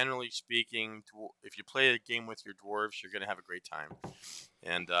generally speaking, if you play a game with your dwarves, you're gonna have a great time,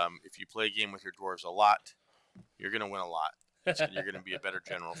 and if you play a game with your dwarves a lot, you're gonna win a lot. You're going to be a better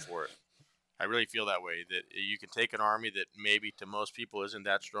general for it. I really feel that way, that you can take an army that maybe to most people isn't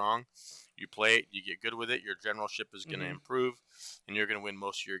that strong. You play it, you get good with it, your generalship is going to improve, and you're going to win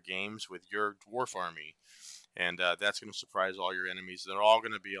most of your games with your dwarf army. And that's going to surprise all your enemies. They're all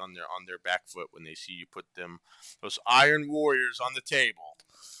going to be on their back foot when they see you put those Iron Warriors on the table.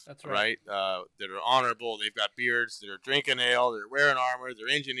 That's right. That are honorable. They've got beards. They're drinking ale. They're wearing armor.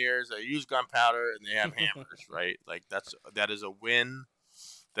 They're engineers. They use gunpowder, and they have hammers. Right? Like that is a win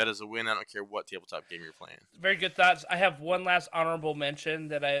that is a win. I don't care what tabletop game you're playing. Very good thoughts. I have one last honorable mention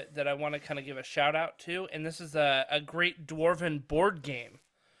that I want to kind of give a shout out to, and this is a great Dwarven board game,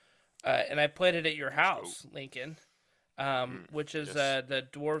 and I played it at your house, Lincoln, which is the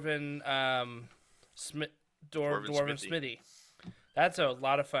Dwarven Dwarven Smithy. That's a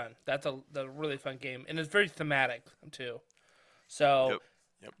lot of fun. That's a really fun game, and it's very thematic too. So,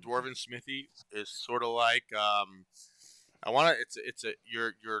 yep. Dwarven Smithy is sort of like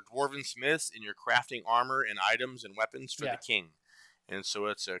your Dwarven Smiths, and you're crafting armor and items and weapons for the king, and so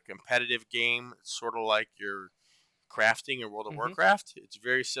it's a competitive game. It's sort of like your crafting in World of Warcraft. It's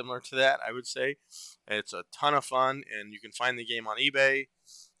very similar to that, I would say. It's a ton of fun, and you can find the game on eBay.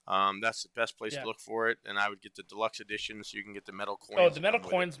 That's the best place to look for it, and I would get the deluxe edition so you can get the metal coins. Oh, the metal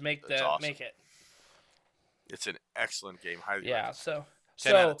coins make awesome. make it. It's an excellent game. Highly recommend. So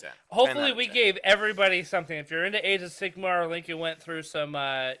 10 out of 10. Hopefully we gave everybody something. If you're into Age of Sigmar, Lincoln went through some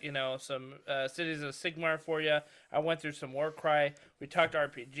Cities of Sigmar for you. I went through some Warcry. We talked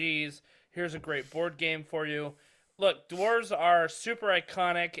RPGs. Here's a great board game for you. Look, dwarves are super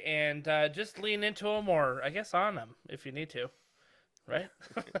iconic, and just lean into them or, I guess, on them if you need to. Right?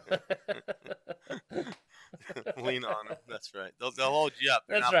 Lean on them. That's right. They'll hold you up.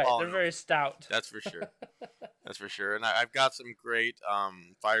 That's right. They're very stout. That's for sure. That's for sure. And I've got some great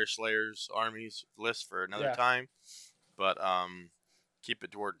Fire Slayers armies list for another time. But keep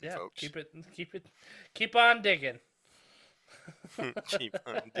it Dwarven, folks. Keep on digging. Keep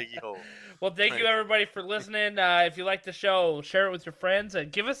on diggy hole. Well, thank you everybody for listening. If you like the show, share it with your friends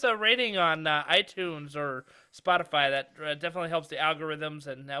and give us a rating on iTunes or Spotify. That definitely helps the algorithms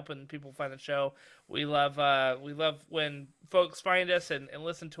and helping people find the show. We love when folks find us and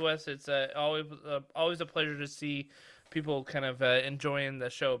listen to us. It's always a pleasure to see people kind of enjoying the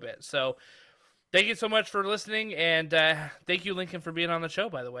show a bit. So thank you so much for listening, and thank you, Lincoln, for being on the show,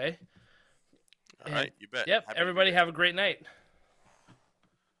 by the way. All right, you bet. Yep, everybody have a great night.